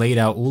somebody laid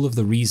out all of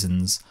the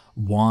reasons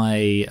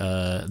why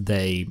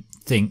they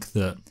think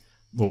that,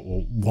 or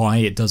why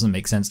it doesn't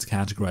make sense to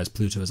categorize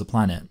Pluto as a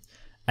planet,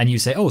 and you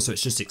say, oh, so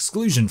it's just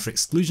exclusion for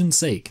exclusion's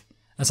sake.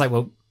 And it's like,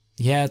 well,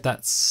 yeah,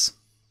 that's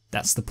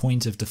the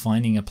point of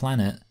defining a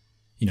planet,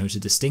 you know, to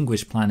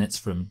distinguish planets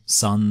from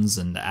suns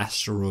and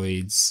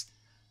asteroids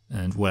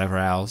and whatever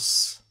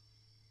else,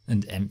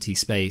 and empty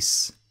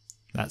space.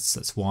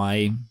 That's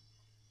why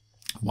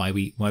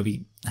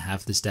we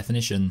have this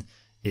definition.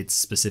 It's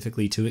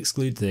specifically to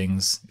exclude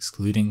things,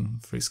 excluding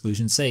for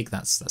exclusion's sake.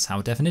 That's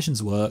how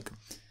definitions work.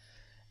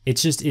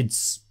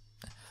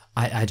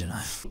 I don't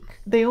know.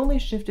 They only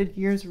shifted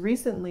gears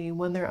recently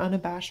when their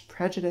unabashed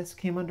prejudice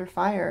came under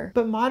fire.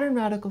 But modern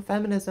radical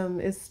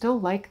feminism is still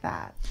like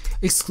that.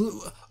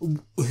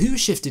 Who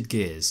shifted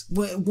gears?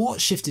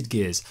 What shifted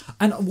gears?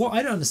 And what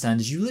I don't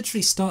understand is you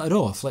literally started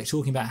off like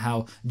talking about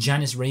how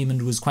Janice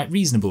Raymond was quite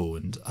reasonable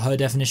and her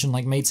definition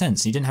like made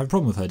sense. You didn't have a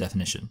problem with her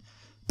definition.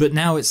 But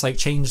now it's like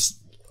changed.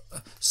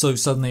 So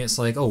suddenly it's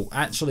like, oh,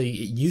 actually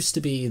it used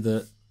to be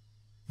that,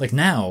 like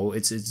now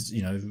it's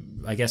you know,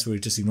 I guess we're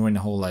just ignoring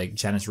the whole like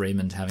Janice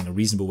Raymond having a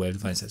reasonable way of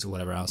defining sex or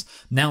whatever else.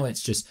 Now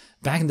it's just,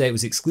 back in the day it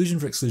was exclusion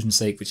for exclusion's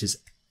sake, which is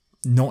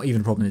not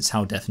even a problem. It's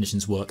how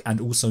definitions work,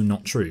 and also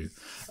not true.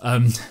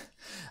 But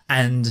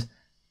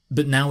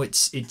now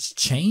it's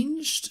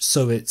changed,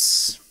 so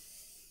it's,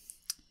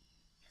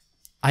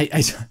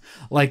 I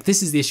like,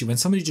 this is the issue when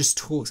somebody just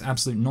talks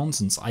absolute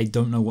nonsense. I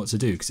don't know what to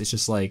do, because it's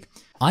just like,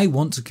 I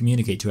want to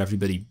communicate to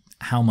everybody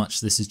how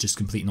much this is just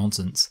complete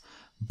nonsense,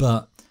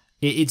 but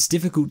it's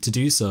difficult to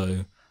do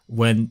so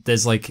when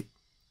there's like,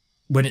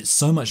 when it's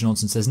so much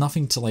nonsense. There's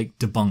nothing to like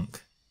debunk.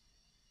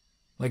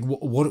 Like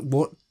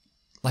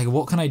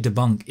what can I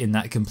debunk in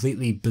that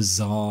completely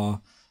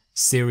bizarre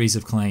series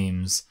of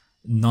claims,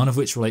 none of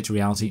which relate to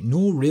reality,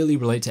 nor really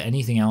relate to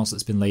anything else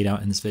that's been laid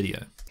out in this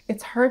video?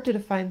 It's hard to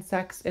define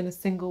sex in a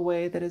single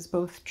way that is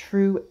both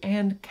true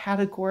and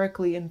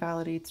categorically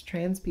invalidates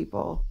trans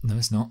people. No,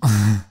 it's not.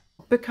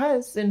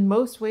 Because in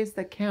most ways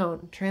that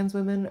count, trans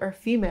women are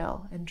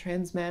female and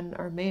trans men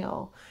are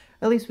male.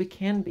 At least we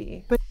can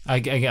be. But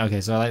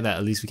okay, so I like that.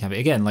 At least we can be.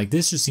 Again, like,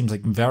 this just seems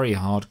like very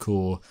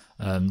hardcore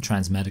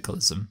trans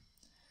medicalism,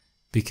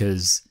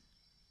 because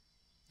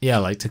yeah,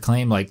 like to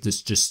claim like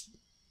this, just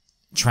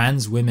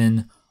trans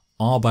women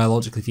are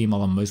biologically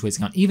female in most ways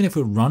that count. Even if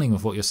we're running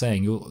with what you're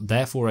saying, you're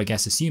therefore, I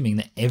guess, assuming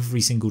that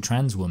every single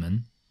trans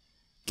woman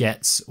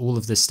gets all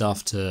of this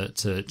stuff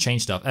to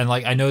change stuff. And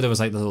like, I know there was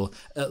like the little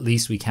at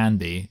least we can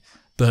be,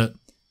 but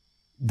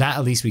that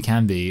at least we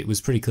can be was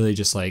pretty clearly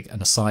just like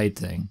an aside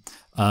thing.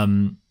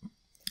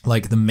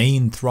 Like the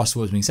main thrust of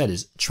what was being said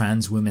is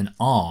trans women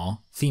are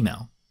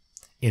female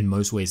in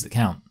most ways that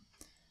count.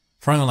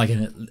 Throwing on like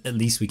an at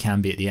least we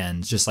can be at the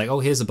end, just like,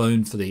 oh, here's a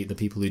bone for the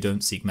people who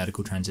don't seek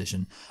medical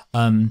transition.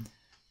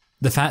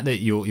 The fact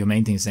that your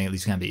main thing is saying at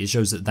least we can be, it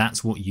shows that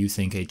that's what you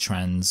think a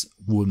trans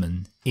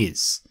woman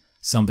is.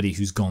 Somebody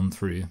who's gone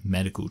through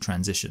medical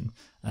transition.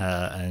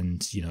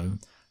 And, you know,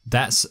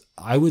 that's,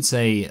 I would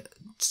say,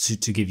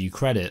 to give you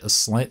credit, a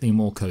slightly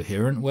more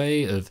coherent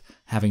way of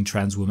having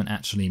trans woman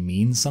actually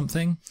mean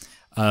something.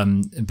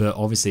 But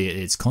obviously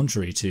it's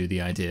contrary to the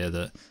idea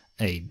that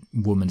a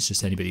woman is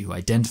just anybody who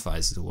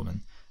identifies as a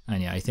woman.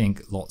 And yeah, I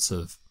think lots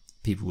of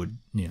people would,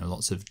 you know,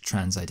 lots of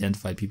trans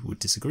identified people would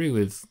disagree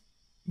with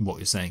what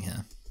you're saying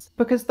here.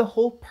 Because the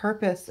whole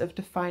purpose of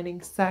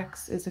defining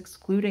sex is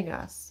excluding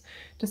us,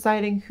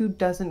 deciding who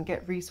doesn't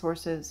get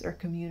resources or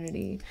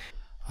community.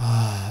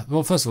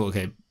 Well, first of all,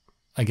 okay,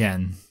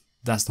 again,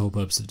 that's the whole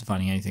purpose of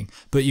defining anything.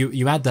 But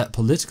you add that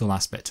political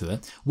aspect to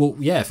it. Well,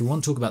 yeah, if we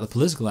want to talk about the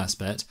political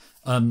aspect,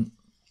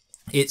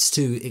 it's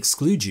to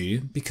exclude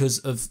you because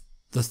of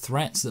the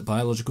threats that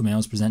biological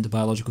males present to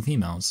biological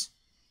females.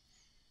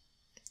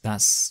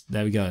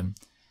 There we go.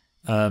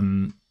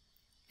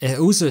 It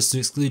also is to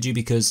exclude you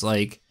because,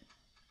 like,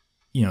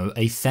 you know,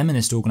 a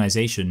feminist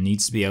organization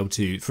needs to be able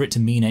to, for it to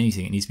mean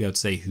anything, it needs to be able to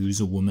say who's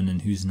a woman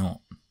and who's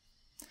not.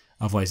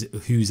 Otherwise,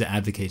 who's it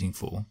advocating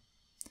for?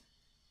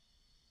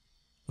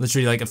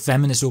 Literally, like a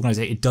feminist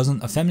organization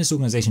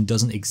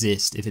doesn't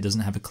exist if it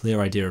doesn't have a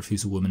clear idea of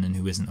who's a woman and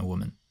who isn't a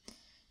woman.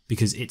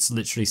 Because it's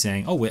literally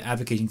saying, oh, we're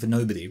advocating for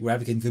nobody. We're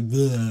advocating for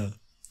blah.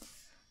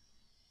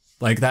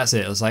 Like, that's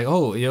it. It's like,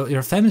 oh, you're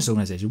a feminist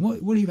organization.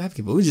 What do you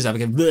advocate for? We just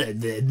advocate. Blah,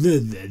 blah, blah,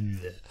 blah,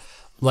 blah.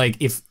 Like,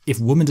 if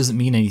woman doesn't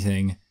mean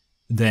anything,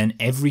 then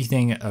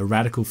everything a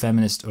radical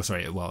feminist, a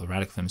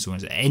radical feminist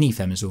organization, any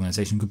feminist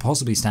organization could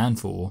possibly stand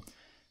for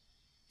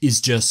is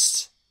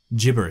just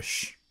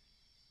gibberish.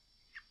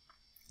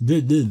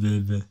 Blah, blah, blah,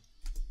 blah.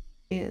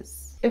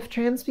 If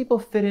trans people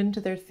fit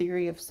into their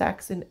theory of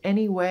sex in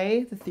any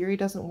way, the theory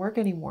doesn't work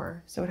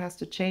anymore, so it has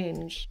to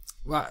change.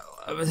 Well,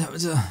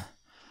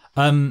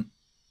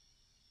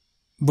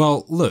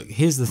 look,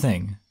 here's the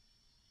thing.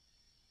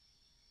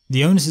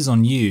 The onus is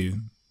on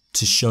you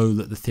to show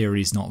that the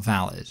theory is not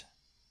valid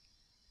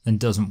and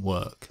doesn't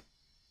work.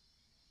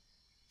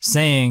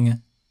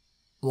 Saying,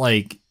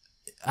 like,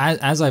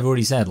 as I've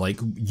already said, like,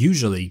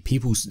 usually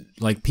people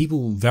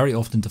very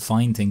often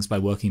define things by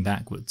working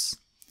backwards.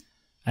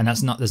 And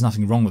there's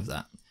nothing wrong with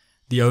that.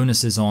 The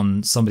onus is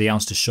on somebody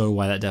else to show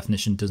why that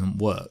definition doesn't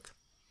work.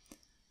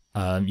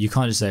 You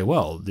can't just say,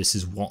 well, this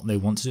is what they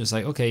want to do. It's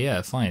like, okay,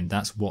 yeah, fine,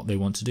 that's what they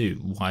want to do.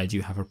 Why do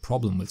you have a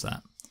problem with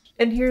that?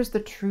 And here's the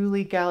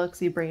truly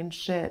galaxy brain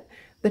shit.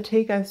 The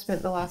take I've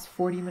spent the last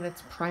 40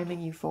 minutes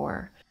priming you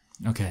for.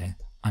 Okay,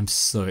 I'm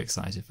so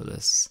excited for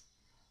this.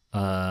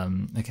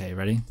 Okay,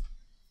 ready?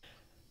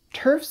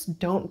 TERFs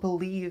don't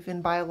believe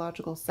in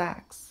biological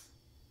sex.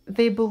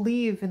 They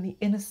believe in the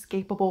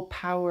inescapable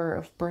power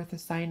of birth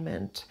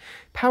assignment,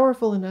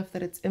 powerful enough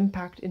that its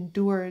impact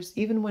endures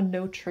even when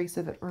no trace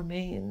of it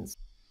remains.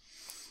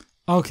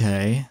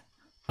 Okay.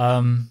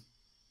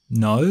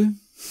 No.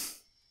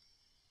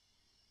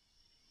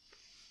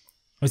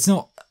 It's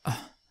not...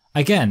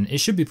 Again, it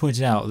should be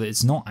pointed out that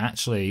it's not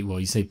actually... Well,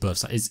 you say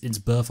birth... It's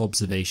birth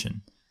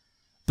observation.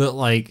 But,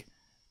 like...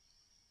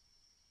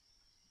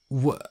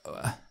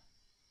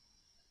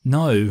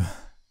 No.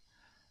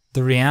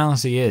 The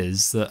reality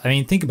is that... I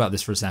mean, think about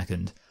this for a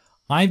second.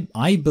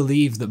 I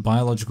believe that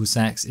biological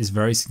sex is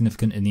very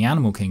significant in the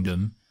animal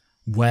kingdom,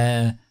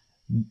 where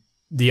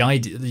the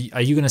idea...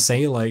 Are you going to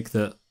say, like,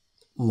 that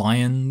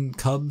lion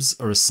cubs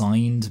are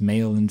assigned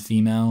male and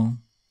female?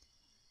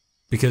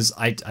 Because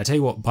I tell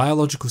you what,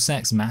 biological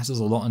sex matters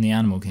a lot in the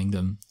animal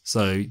kingdom.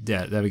 So,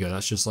 yeah, there we go.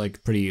 That's just,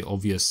 like, pretty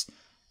obvious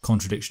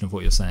contradiction of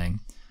what you're saying.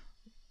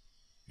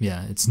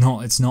 Yeah, it's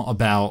not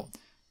about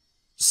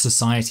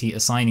society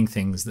assigning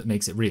things that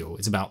makes it real.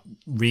 It's about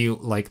real,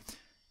 like,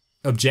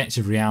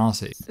 objective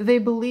reality. They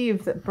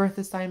believe that birth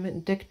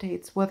assignment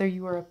dictates whether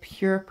you are a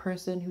pure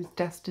person who's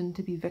destined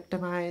to be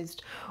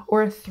victimized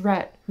or a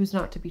threat who's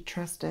not to be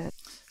trusted.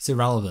 It's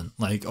irrelevant.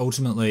 Like,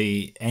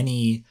 ultimately,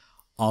 any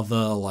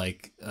other,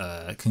 like,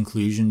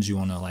 conclusions you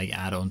want to, like,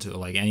 add on to,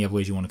 like, any other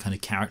ways you want to kind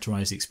of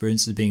characterize the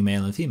experience of being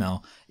male and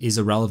female is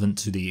irrelevant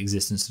to the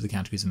existence of the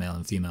categories of male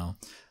and female.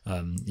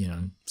 You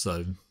know,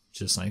 so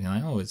just like,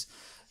 oh, it's...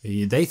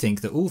 They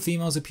think that all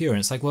females are pure, and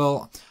it's like,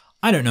 well,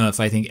 I don't know if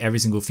I think every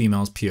single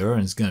female is pure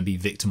and is going to be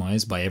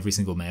victimized by every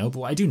single male, but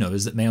what I do know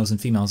is that males and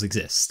females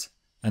exist,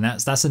 and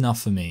that's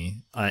enough for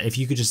me. If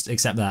you could just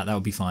accept that, that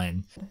would be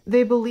fine.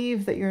 They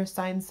believe that your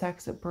assigned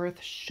sex at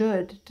birth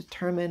should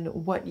determine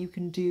what you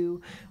can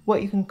do,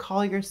 what you can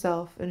call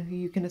yourself, and who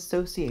you can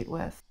associate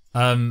with.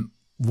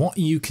 What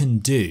you can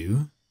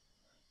do?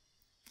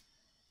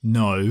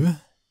 No.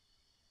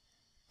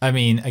 I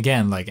mean,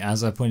 again, like,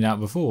 as I pointed out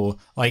before,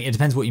 like, it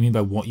depends what you mean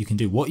by what you can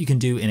do. What you can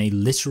do in a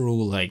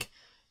literal, like,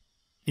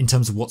 in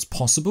terms of what's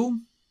possible,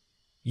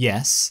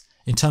 yes.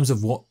 In terms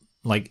of what,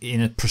 like,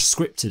 in a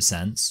prescriptive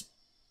sense,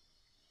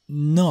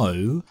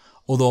 no.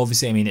 Although,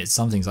 obviously, I mean, it's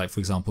some things like, for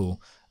example,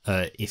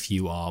 if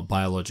you are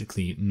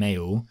biologically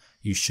male,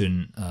 you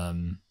shouldn't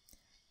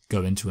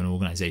go into an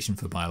organization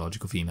for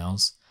biological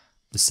females.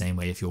 The same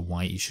way if you're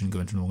white, you shouldn't go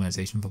into an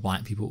organization for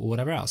black people or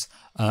whatever else.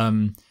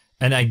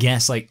 And I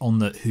guess, like, on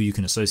the who you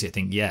can associate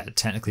thing, yeah,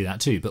 technically that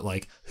too, but,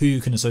 like, who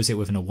you can associate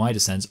with in a wider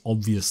sense,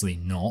 obviously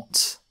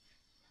not.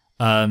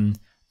 And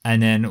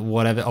then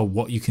whatever, or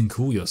what you can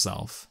call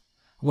yourself.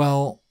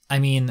 Well, I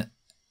mean,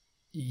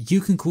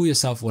 you can call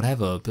yourself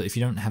whatever, but if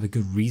you don't have a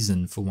good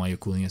reason for why you're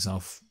calling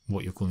yourself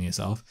what you're calling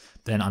yourself,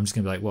 then I'm just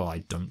going to be like, well, I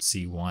don't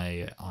see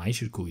why I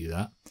should call you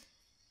that.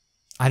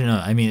 I don't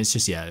know. I mean, it's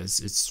just, yeah,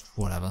 it's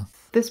whatever.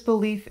 This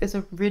belief is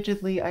a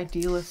rigidly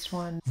idealist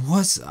one.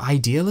 What's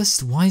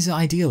idealist? Why is it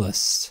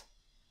idealist?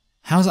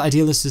 How is it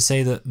idealist to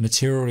say that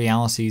material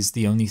reality is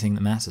the only thing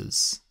that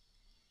matters?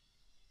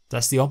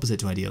 That's the opposite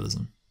to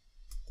idealism.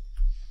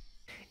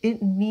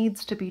 It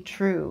needs to be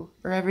true,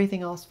 or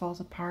everything else falls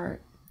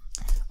apart.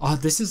 Oh,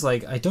 this is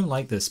like, I don't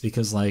like this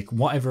because, like,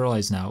 what I've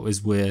realized now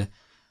is we're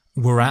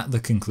at the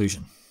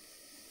conclusion.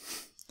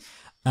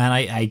 And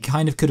I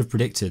kind of could have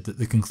predicted that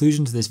the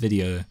conclusion to this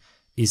video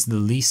is the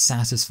least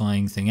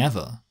satisfying thing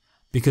ever,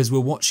 because we're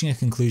watching a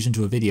conclusion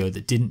to a video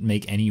that didn't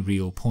make any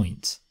real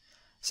point.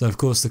 So of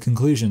course the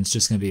conclusion's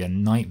just going to be a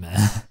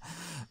nightmare,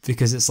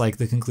 because it's like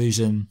the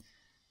conclusion,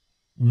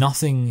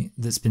 nothing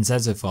that's been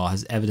said so far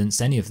has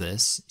evidenced any of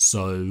this,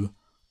 so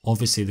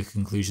obviously the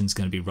conclusion's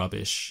going to be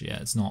rubbish. Yeah,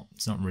 it's not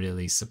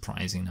really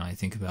surprising now I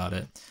think about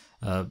it.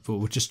 But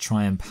we'll just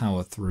try and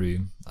power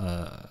through.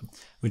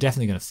 We're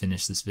definitely going to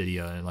finish this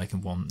video like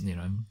in one, you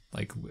know,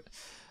 like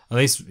At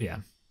least, yeah.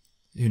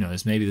 Who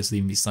knows? Maybe this will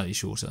even be slightly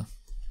shorter.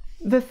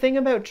 The thing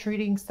about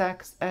treating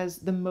sex as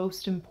the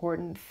most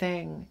important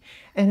thing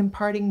and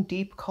imparting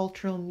deep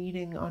cultural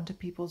meaning onto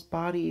people's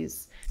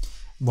bodies.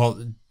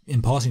 Well,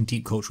 imparting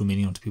deep cultural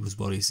meaning onto people's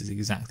bodies is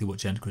exactly what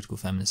gender-critical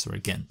feminists are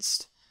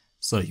against.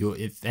 So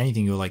if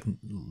anything, you're like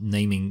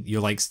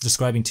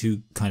describing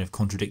two kind of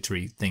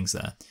contradictory things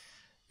there.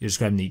 You're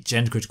describing the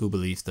gender-critical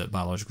belief that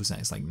biological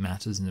sex like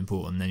matters and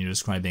important, and then you're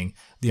describing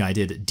the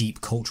idea that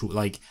deep cultural,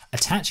 like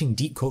attaching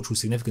deep cultural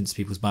significance to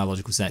people's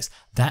biological sex,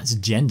 that's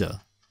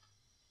gender.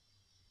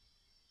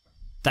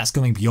 That's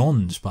going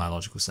beyond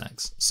biological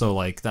sex. So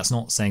like that's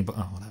not saying, but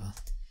whatever.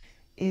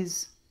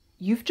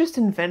 You've just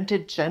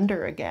invented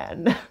gender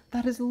again.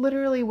 That is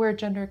literally where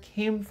gender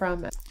came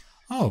from.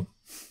 Oh,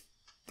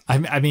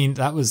 I mean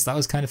that was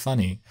kind of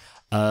funny.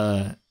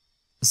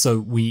 So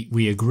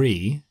we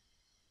agree.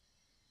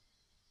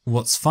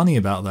 What's funny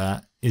about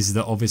that is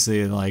that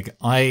obviously like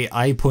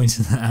I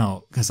pointed that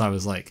out because I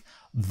was like,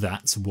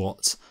 that's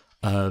what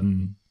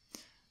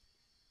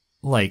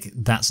like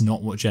that's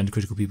not what gender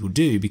critical people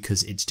do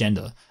because it's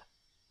gender.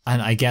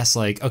 And I guess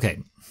like, okay,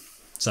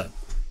 so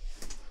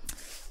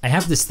I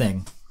have this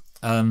thing.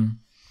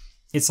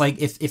 It's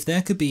like if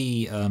there could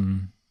be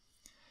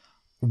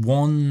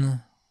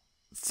one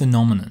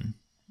phenomenon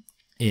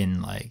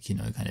in like, you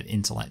know, kind of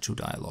intellectual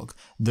dialogue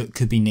that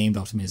could be named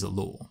after me as a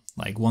law,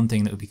 like one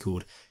thing that would be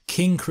called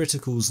King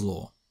Critical's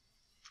Law,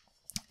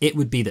 it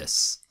would be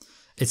this.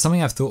 It's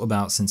something I've thought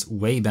about since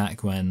way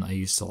back when I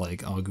used to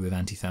like argue with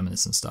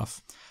anti-feminists and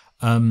stuff.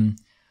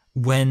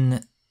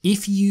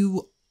 If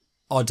you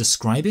are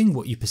describing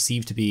what you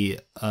perceive to be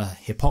a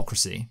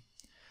hypocrisy,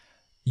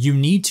 you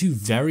need to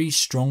very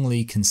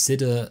strongly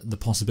consider the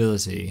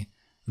possibility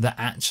that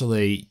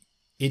actually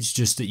it's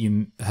just that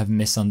you have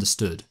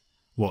misunderstood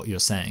what you're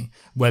saying,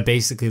 where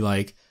basically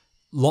like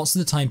lots of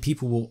the time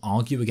people will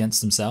argue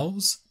against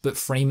themselves, but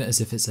frame it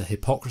as if it's a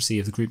hypocrisy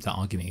of the group they're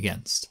arguing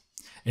against.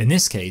 In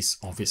this case,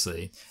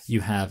 obviously,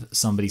 you have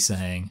somebody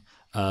saying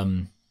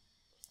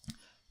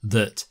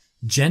that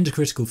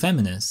gender-critical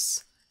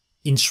feminists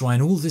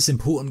enshrine all this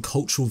important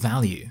cultural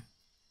value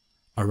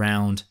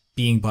around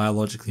being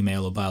biologically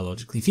male or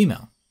biologically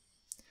female.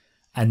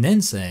 And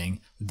then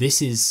saying, and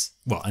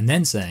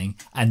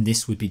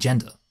this would be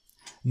gender.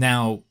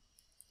 Now,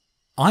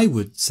 I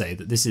would say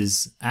that this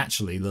is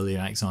actually Lily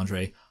and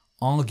Alexandre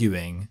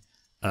arguing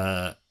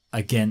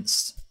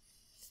against,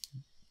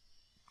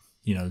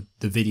 you know,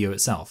 the video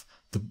itself,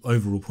 the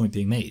overall point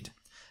being made.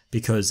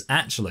 Because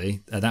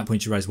actually, at that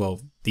point you realize, well,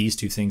 these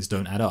two things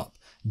don't add up.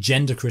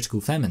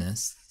 Gender-critical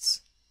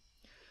feminists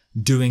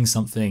doing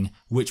something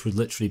which would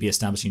literally be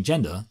establishing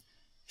gender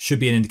should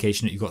be an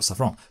indication that you've got stuff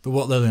wrong. But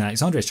what Lily and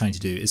Alexandre is trying to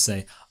do is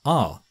say,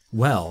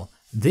 well,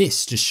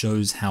 this just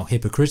shows how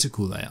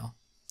hypocritical they are.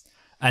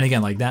 And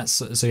again, like that's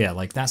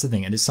the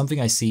thing. And it's something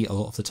I see a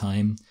lot of the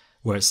time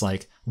where it's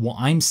like, what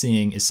I'm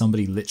seeing is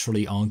somebody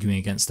literally arguing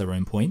against their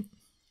own point.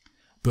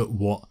 But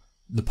what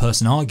the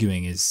person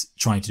arguing is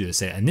trying to do is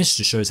say, and this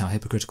just shows how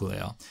hypocritical they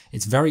are.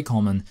 It's very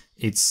common.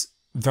 It's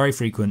very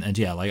frequent. And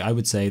yeah, like I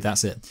would say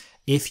that's it.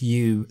 If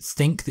you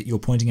think that you're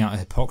pointing out a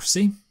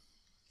hypocrisy,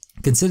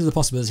 consider the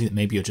possibility that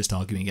maybe you're just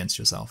arguing against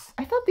yourself.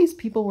 I thought these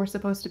people were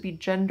supposed to be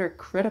gender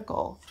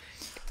critical.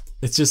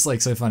 It's just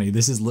like so funny.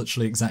 This is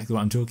literally exactly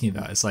what I'm talking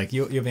about. It's like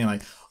you're being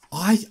like,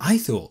 I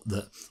thought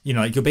that, you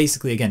know, like you're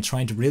basically again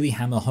trying to really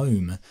hammer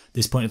home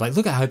this point of like,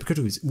 look at how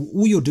hypocritical it is.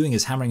 All you're doing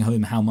is hammering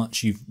home how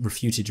much you've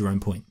refuted your own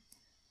point.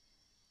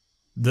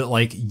 That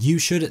like you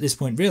should at this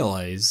point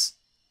realize,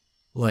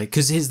 like,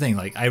 because here's the thing,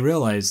 like I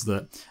realize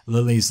that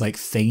Lily's like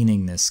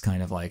feigning this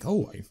kind of like,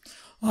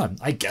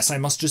 I guess I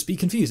must just be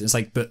confused. It's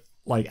like, but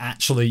like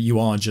actually you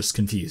are just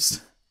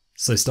confused.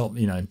 So stop,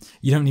 you know,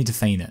 you don't need to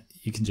feign it.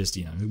 You can just,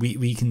 you know,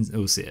 we can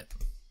all see it.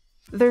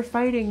 They're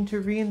fighting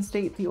to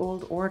reinstate the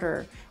old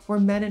order where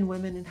men and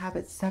women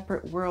inhabit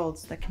separate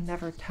worlds that can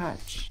never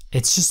touch.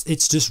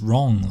 It's just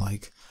wrong.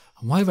 Like,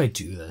 why do I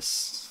do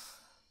this?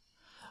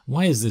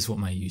 Why is this what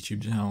my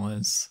YouTube channel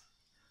is?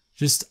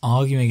 Just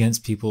arguing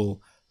against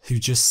people who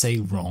just say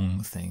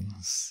wrong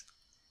things.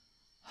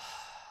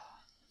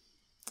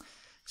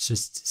 It's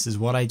just, this is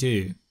what I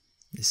do.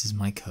 This is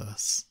my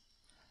curse.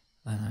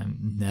 And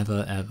I'm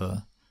never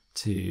ever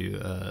to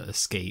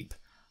escape.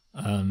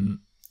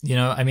 You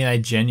know, I mean, I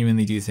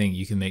genuinely do think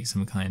you can make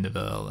some kind of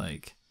a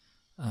like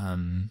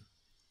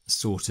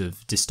sort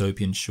of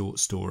dystopian short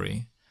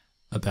story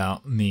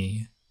about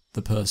me,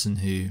 the person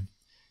who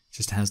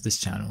just has this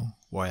channel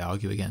where I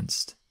argue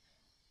against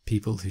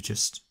people who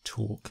just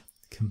talk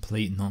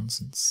complete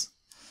nonsense.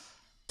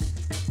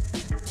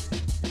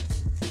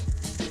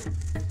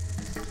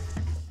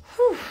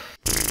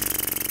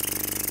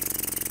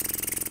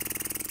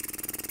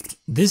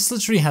 This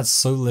literally had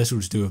so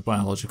little to do with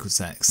biological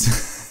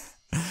sex.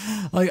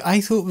 Like,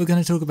 I thought we were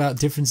going to talk about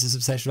differences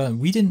of sexual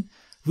development.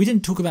 We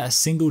didn't talk about a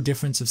single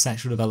difference of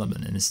sexual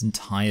development in this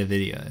entire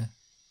video.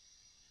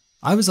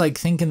 I was like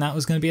thinking that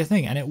was going to be a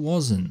thing, and it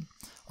wasn't.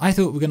 I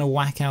thought we were going to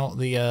whack out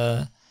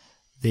the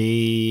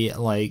the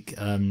like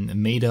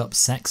made up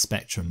sex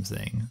spectrum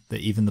thing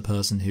that even the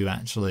person who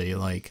actually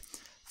like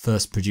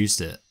first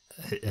produced it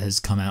has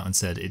come out and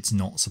said it's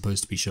not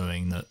supposed to be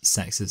showing that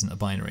sex isn't a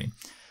binary.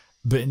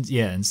 But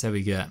yeah, instead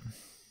we get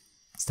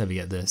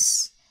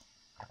this.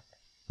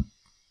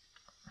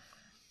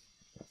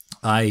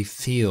 I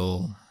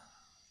feel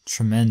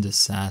tremendous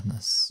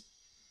sadness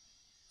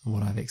for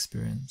what I've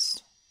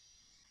experienced.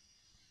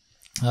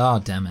 Oh,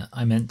 damn it.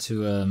 I meant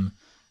to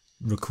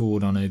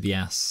record on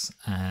OBS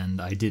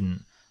and I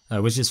didn't,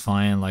 which is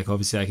fine. Like,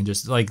 obviously I can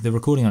just, like, the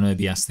recording on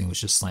OBS thing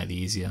was just slightly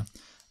easier.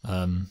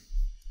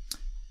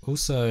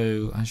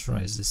 Also, I just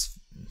realized this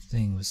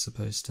thing was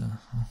supposed to,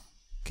 oh,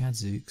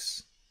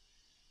 gadzooks.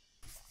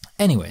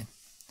 Anyway,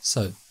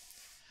 so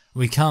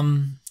we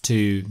come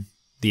to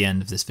the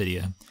end of this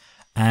video.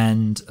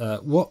 And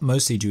what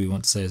mostly do we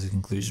want to say as a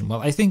conclusion?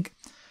 Well, I think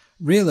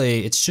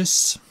really it's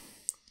just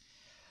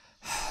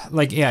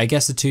like, yeah, I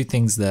guess the two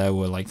things there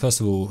were like, first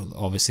of all,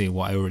 obviously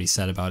what I already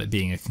said about it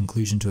being a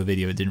conclusion to a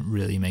video, it didn't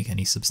really make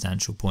any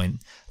substantial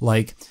point.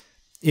 Like,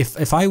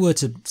 if I were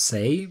to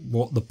say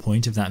what the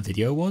point of that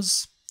video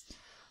was,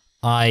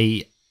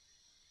 I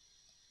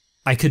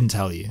couldn't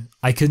tell you.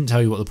 I couldn't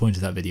tell you what the point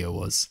of that video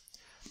was.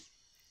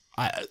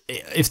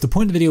 If the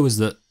point of the video was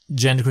that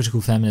gender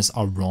critical feminists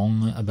are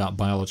wrong about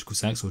biological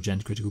sex or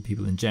gender critical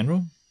people in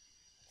general,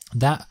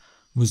 that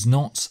was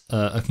not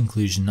a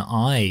conclusion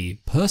I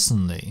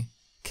personally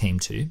came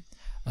to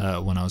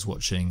when I was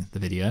watching the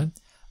video.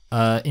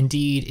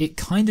 Indeed, it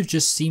kind of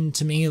just seemed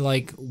to me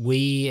like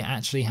we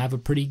actually have a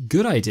pretty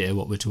good idea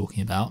what we're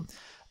talking about,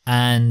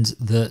 and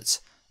that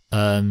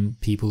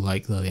people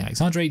like Lily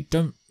Alexandre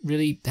don't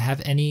really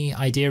have any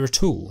idea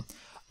at all.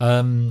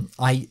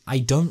 I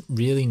don't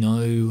really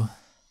know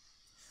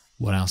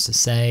what else to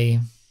say,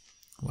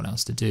 what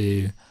else to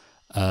do.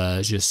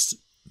 Just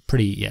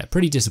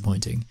pretty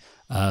disappointing.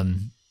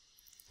 And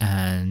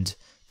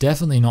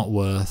definitely not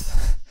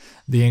worth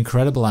the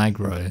incredible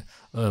aggro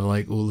of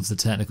like all of the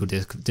technical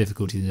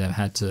difficulties I've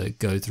had to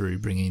go through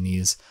bringing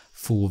these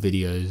 4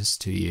 videos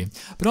to you.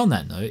 But on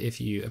that note,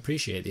 if you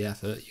appreciate the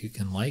effort, you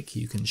can like,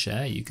 you can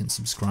share, you can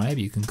subscribe,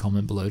 you can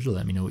comment below to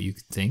let me know what you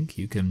think.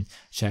 You can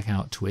check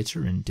out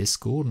Twitter and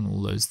Discord and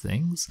all those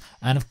things.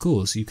 And of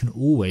course, you can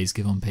always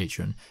give on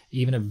Patreon.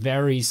 Even a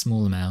very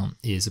small amount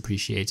is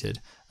appreciated.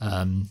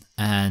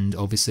 And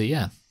obviously,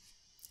 yeah.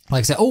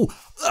 Like I said,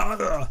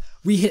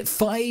 we hit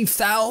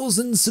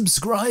 5,000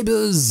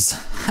 subscribers.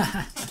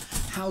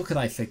 How could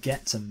I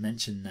forget to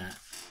mention that?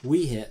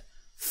 We hit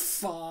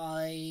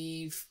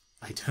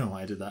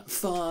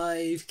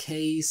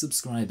 5k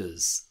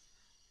subscribers.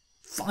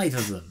 5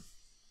 of them.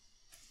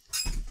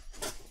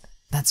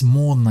 That's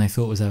more than I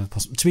thought was ever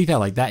possible. To be fair,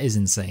 like, that is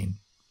insane.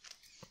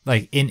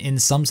 Like, in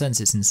some sense,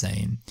 it's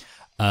insane.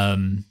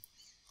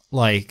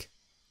 Like,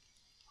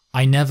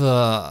 I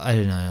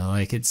don't know,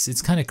 like,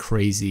 it's kind of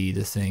crazy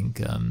to think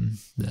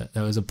that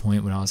there was a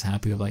point when I was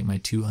happy with like my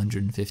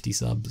 250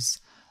 subs.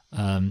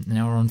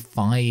 Now we're on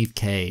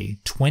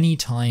 5k, 20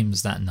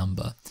 times that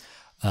number.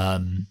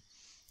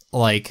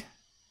 Like,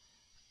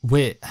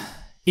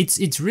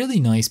 it's really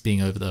nice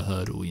being over the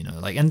hurdle, you know,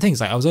 like, and things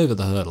like I was over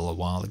the hurdle a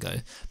while ago,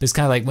 but it's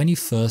kind of like when you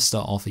first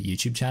start off a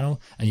YouTube channel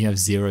and you have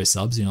 0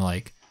 subs, you know,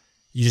 like,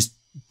 you just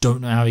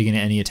don't know how you're gonna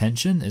get any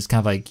attention. It's kind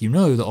of like, you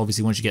know, that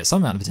obviously once you get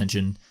some amount of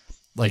attention,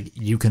 like,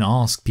 you can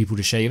ask people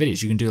to share your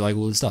videos, you can do like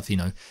all this stuff, you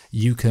know,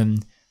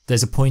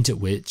 there's a point at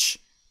which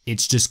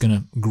it's just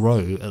gonna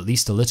grow at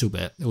least a little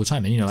bit all the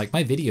time. And you know, like,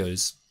 my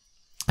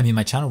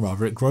channel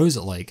rather, it grows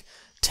at like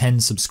 10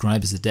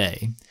 subscribers a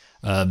day,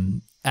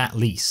 at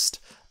least.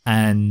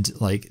 And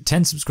like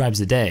 10 subscribers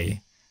a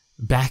day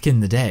back in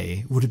the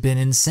day would have been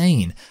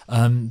insane.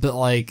 But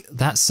like,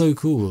 that's so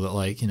cool that,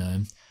 like, you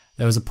know,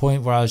 there was a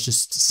point where I was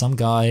just some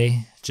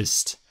guy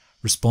just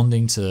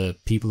responding to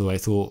people who I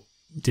thought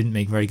didn't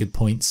make very good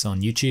points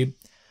on YouTube.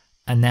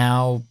 And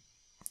now,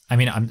 I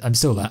mean, I'm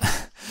still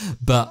that,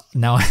 but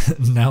now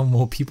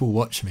more people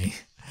watch me.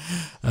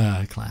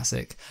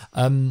 Classic.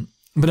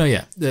 But no,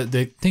 yeah,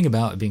 the thing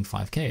about it being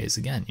 5k is,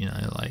 again, you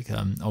know, like,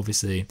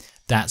 obviously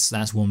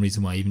that's one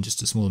reason why even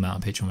just a small amount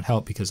of Patreon would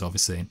help, because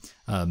obviously,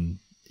 you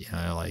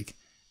know, like,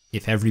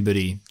 if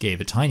everybody gave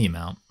a tiny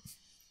amount,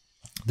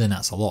 then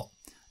that's a lot.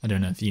 I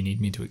don't know if you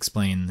need me to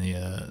explain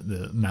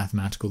the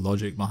mathematical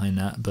logic behind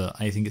that, but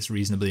I think it's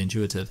reasonably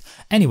intuitive.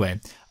 Anyway,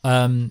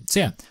 so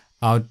yeah,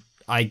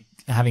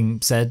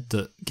 having said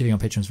that giving on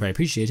Patreon is very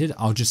appreciated,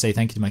 I'll just say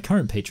thank you to my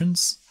current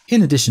patrons.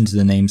 In addition to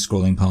the names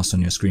scrolling past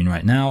on your screen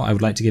right now, I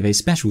would like to give a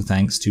special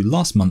thanks to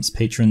last month's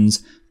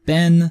patrons: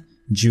 Ben,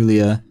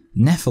 Julia,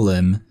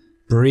 Nephilim,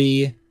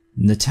 Bree,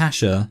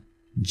 Natasha,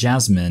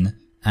 Jasmine,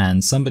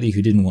 and somebody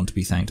who didn't want to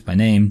be thanked by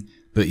name,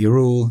 but you're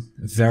all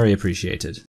very appreciated.